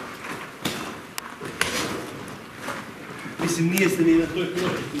 Mislim, nije se ni na toj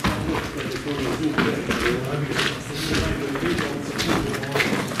ploči, kada je to na zvuk.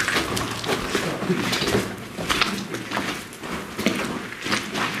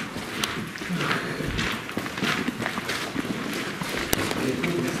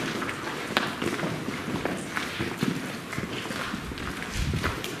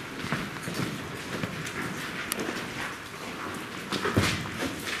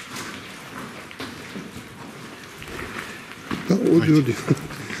 Odi.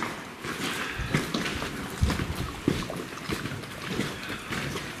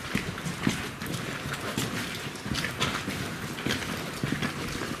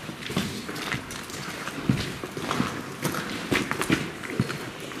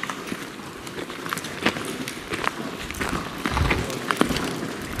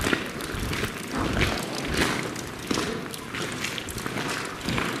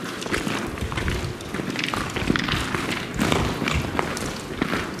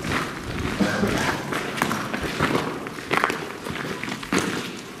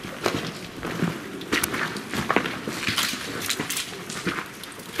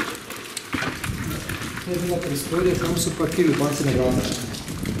 To je bila prostorija, tamo su parkirali bacene vrata.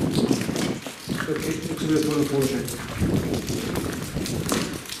 Kako su bile tvojno položaj.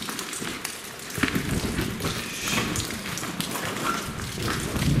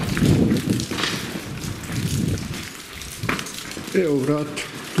 Evo vrat,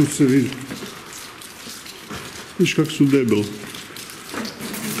 tu se vidi. Viš kako su debeli.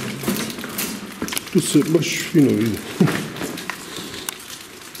 Tu se baš fino vidi.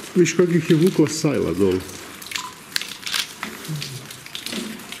 Viš kako ih je vukla sajla dole.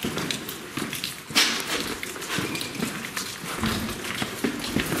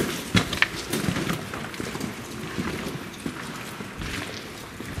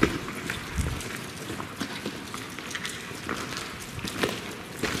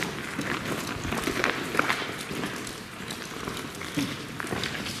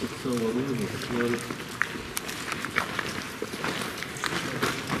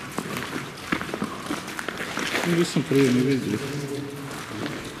 Nisam prije ni vidio.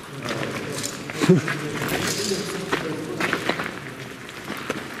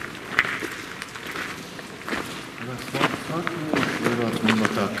 Vjerojatno ima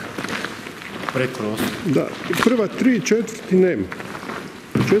tak. Prekroz. Da, prva 3, četvrti nema.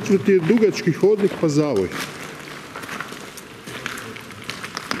 Četvrti je dugački hodnik pa zavoj.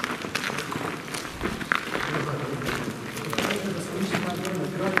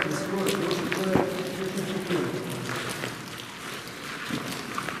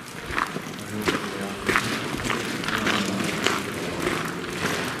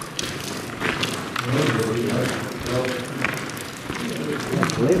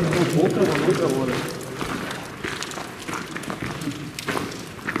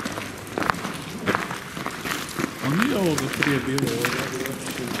 A nije ovoga prije bilo?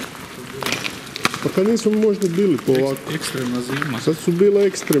 Pa kad nismo možda bili po ovako. Ekstremna zima. Sad su bile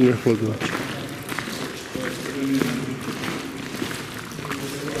ekstremne hladnoće.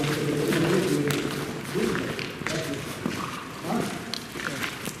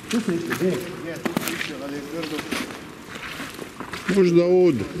 Možda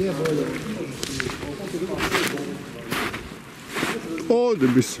ode. Ode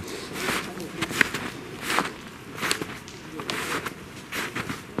bi se.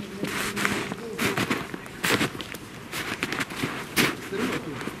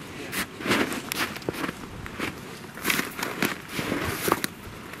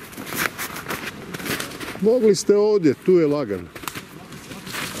 Mogli ste ovdje, tu je lagano.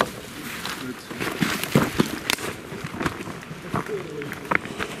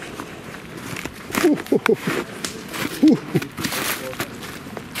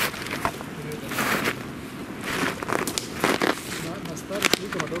 Na starim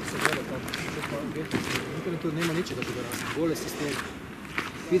slikama dok se gleda tako, u internetu nema ničega što ga raste, gole sisteme.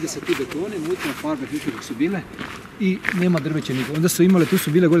 Vide se tu betone, mutne farbe kako su bile i nema drveća nigdje. Onda su imale, tu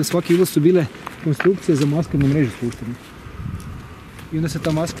su bile gore, svaki ulaz su bile konstrukcije za maskovnu mrežu spuštene. I onda se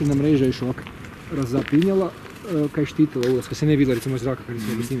ta maskovna mreža još ovak razapinjala, kaj je štitila ulaz, kad se ne vidjela recimo zraka kad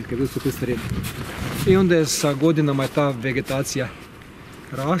se snimiti, kad su te starine. I onda je sa godinama je ta vegetacija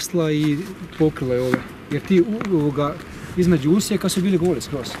rasla i pokrila je ove. Jer ti između usjeka su bili gole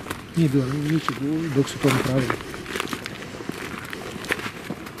skroz. Nije bilo ničeg dok su to napravili.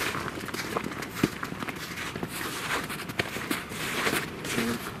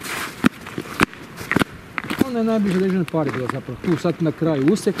 Ona je najbliže određenoj pari bila zapravo. Tu sad na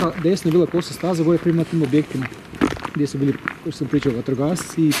kraju usjeka, desno je bila kosa staza, gore prema tim objektima gdje su bili, kao što sam pričao,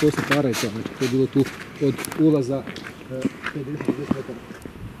 vatrogasci i poslije para i to. Znači, to je bilo tu od ulaza 50-50 metara.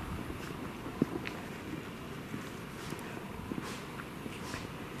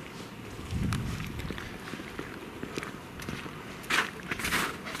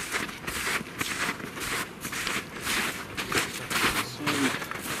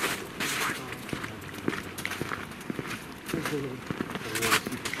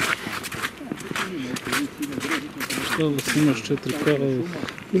 Što vas imaš 4K?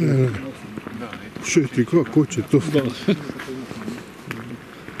 4K, ko će to? Da.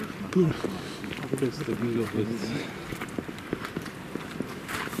 500 megabajt.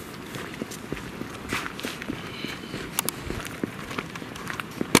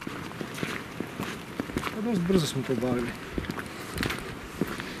 Dosta brzo smo to obavili.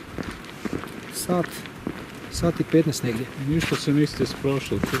 Sat i 15 negdje. Ništa se niste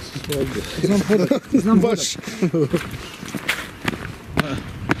isprašali, to sam slabio. Znam hodat, znam baš. To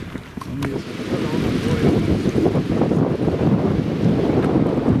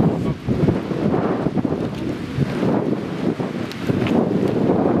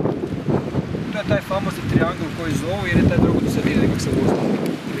je taj famozni triangul koji zovu jer je taj drugo se vidi nekak se vozi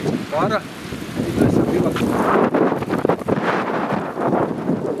para. I to je sad bila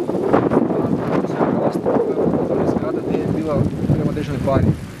zgrada gdje je bila prema državnoj pari.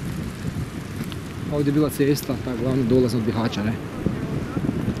 Ovdje je bila cesta, ta glavna dolazna od Bihaća, ne?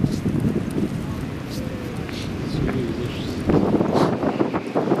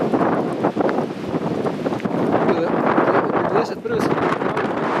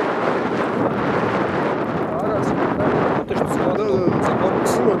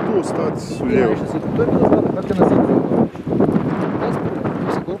 Korpusi su lijevo. To je bila zgrada, kako je na zidu.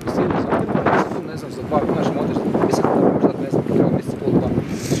 Tu se korpus cijeli zagreba, tu ne znam, za dva naša modernstva. Mislim da možda, ne znam, treba mjesec pol dva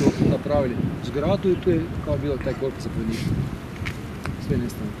su napravili zgradu i tu je kao bilo taj korpus zapovjednika. Sve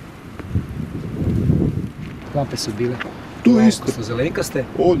nestane. Lampe su bile. Tu isto. Su zelenkaste.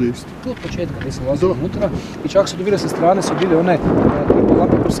 Ovdje isto. Tu od početka gdje sam ulazio unutra i čak su bile sa strane, su bile one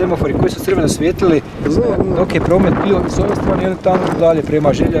lampe semafori koji su crveno svijetlili dok je promet bio s ove strane i onda tamo dalje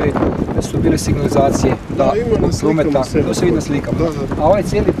prema Željavi su bile signalizacije prometa, to se vidi na slikama. A ovaj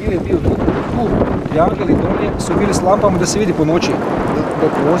cijeli dio je bio tu, jangeli dolje su bili s lampama da se vidi po noći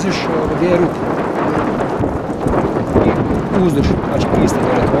dok voziš gdje je ruta. I uzduž, znači pista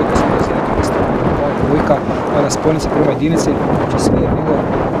dole dvojka, sam vozi neka pista, dvojka, ona spojnica prema jedinici, znači sve je bilo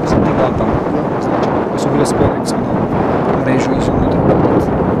sa tim lampama, znači koje su bile spojene smo na mrežu i su unutra.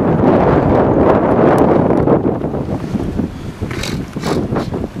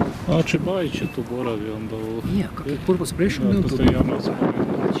 Znači Bajić je tu boravio onda u... Nije, kako je Purpos prešao, ne u tu. Znači,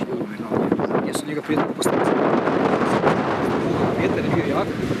 gdje su njega prijatelji postavili. Vjetar je bio jak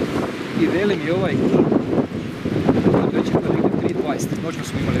i veli mi ovaj večer bilo negdje 3.20. Noćno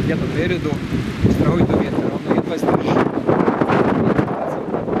smo imali u ljetnom periodu strahovito vjetar, onda je 20 drži.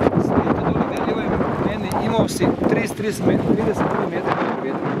 Slijete dole veli ovaj meni imao si 30 metara vjetra. 30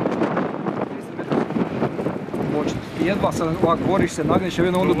 metara moćno. I jedva sad ovak boriš se, nagneš je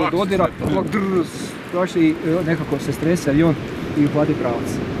jedno onda do dodira, ovak drž, i nekako se stresi avion i uhvati pravac.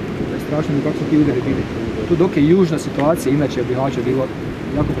 To je strašno kako su ti udari bili. Tu dok je južna situacija, inače bi Hađa bilo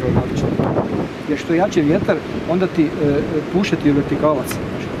jako problematično. Jer što je jači vjetar, onda ti puše ti vertikalac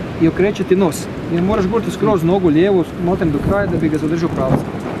i okreće ti nos. I moraš gurati skroz nogu lijevu, maltene do kraja da bi ga zadržao pravac.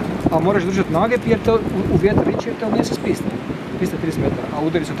 A moraš držati nagib jer te u vjetar ići jer te on nije se spiste. Spiste 30 metara, a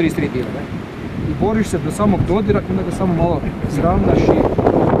udari su 33 bile. Ne? I boriš se do samog dodira i onda ga samo malo zravnaš i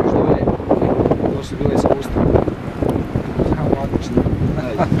što je. To su bile iskustva. Dramatično.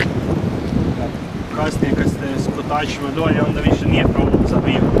 Kasnije kad ste s kotačima dolje, onda više nije problem za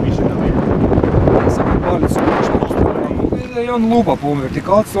bio, više ga vidim. Sam palicu i on lupa po ovom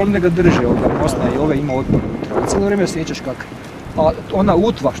vertikalcu, on ne ga drži ovdje, Bosna i ove ima otpor unutra. Cijelo vrijeme osjećaš kak. A ona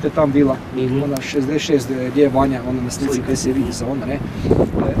utva što je tam bila, ona 66 gdje je Vanja, ona na slici gdje se vidi za ona, ne,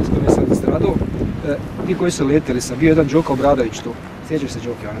 s kojom je sad stradao, ti koji su letjeli sam, bio jedan Đoka Obradović tu, sjećaš se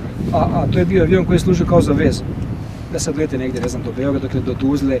Đoke, a to je bio avion koji je služio kao za vezu. Da sad lete negdje, ne znam, do Beograda, dakle do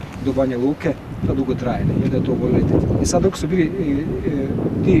Tuzle, do Banja Luke, to dugo traje, ne, i onda je to bolje leteti. I sad dok su bili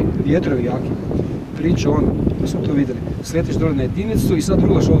ti vjetrovi jaki, priča on, da smo to vidjeli, sletiš dole na jedinicu i sad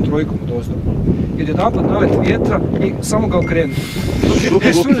vrlaš ovom trojkom od ozdo. Jer je jedanput nalet vjetra i samo ga okrenu. Dok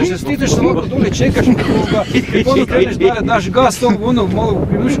sužeš se, stiteš se ovako dole, čekaš ga i ponovno kreneš dalje, daš gas, ono malo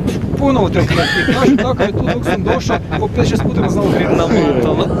prinuš, ponovo te okrenu. I kažem tako je tu dok sam došao, po 5-6 puta nas znao okrenu.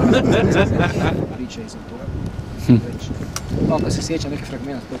 Priča iza toga. Ako se sjeća neki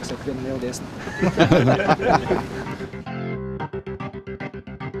fragment dok se okrenu lijevo desno.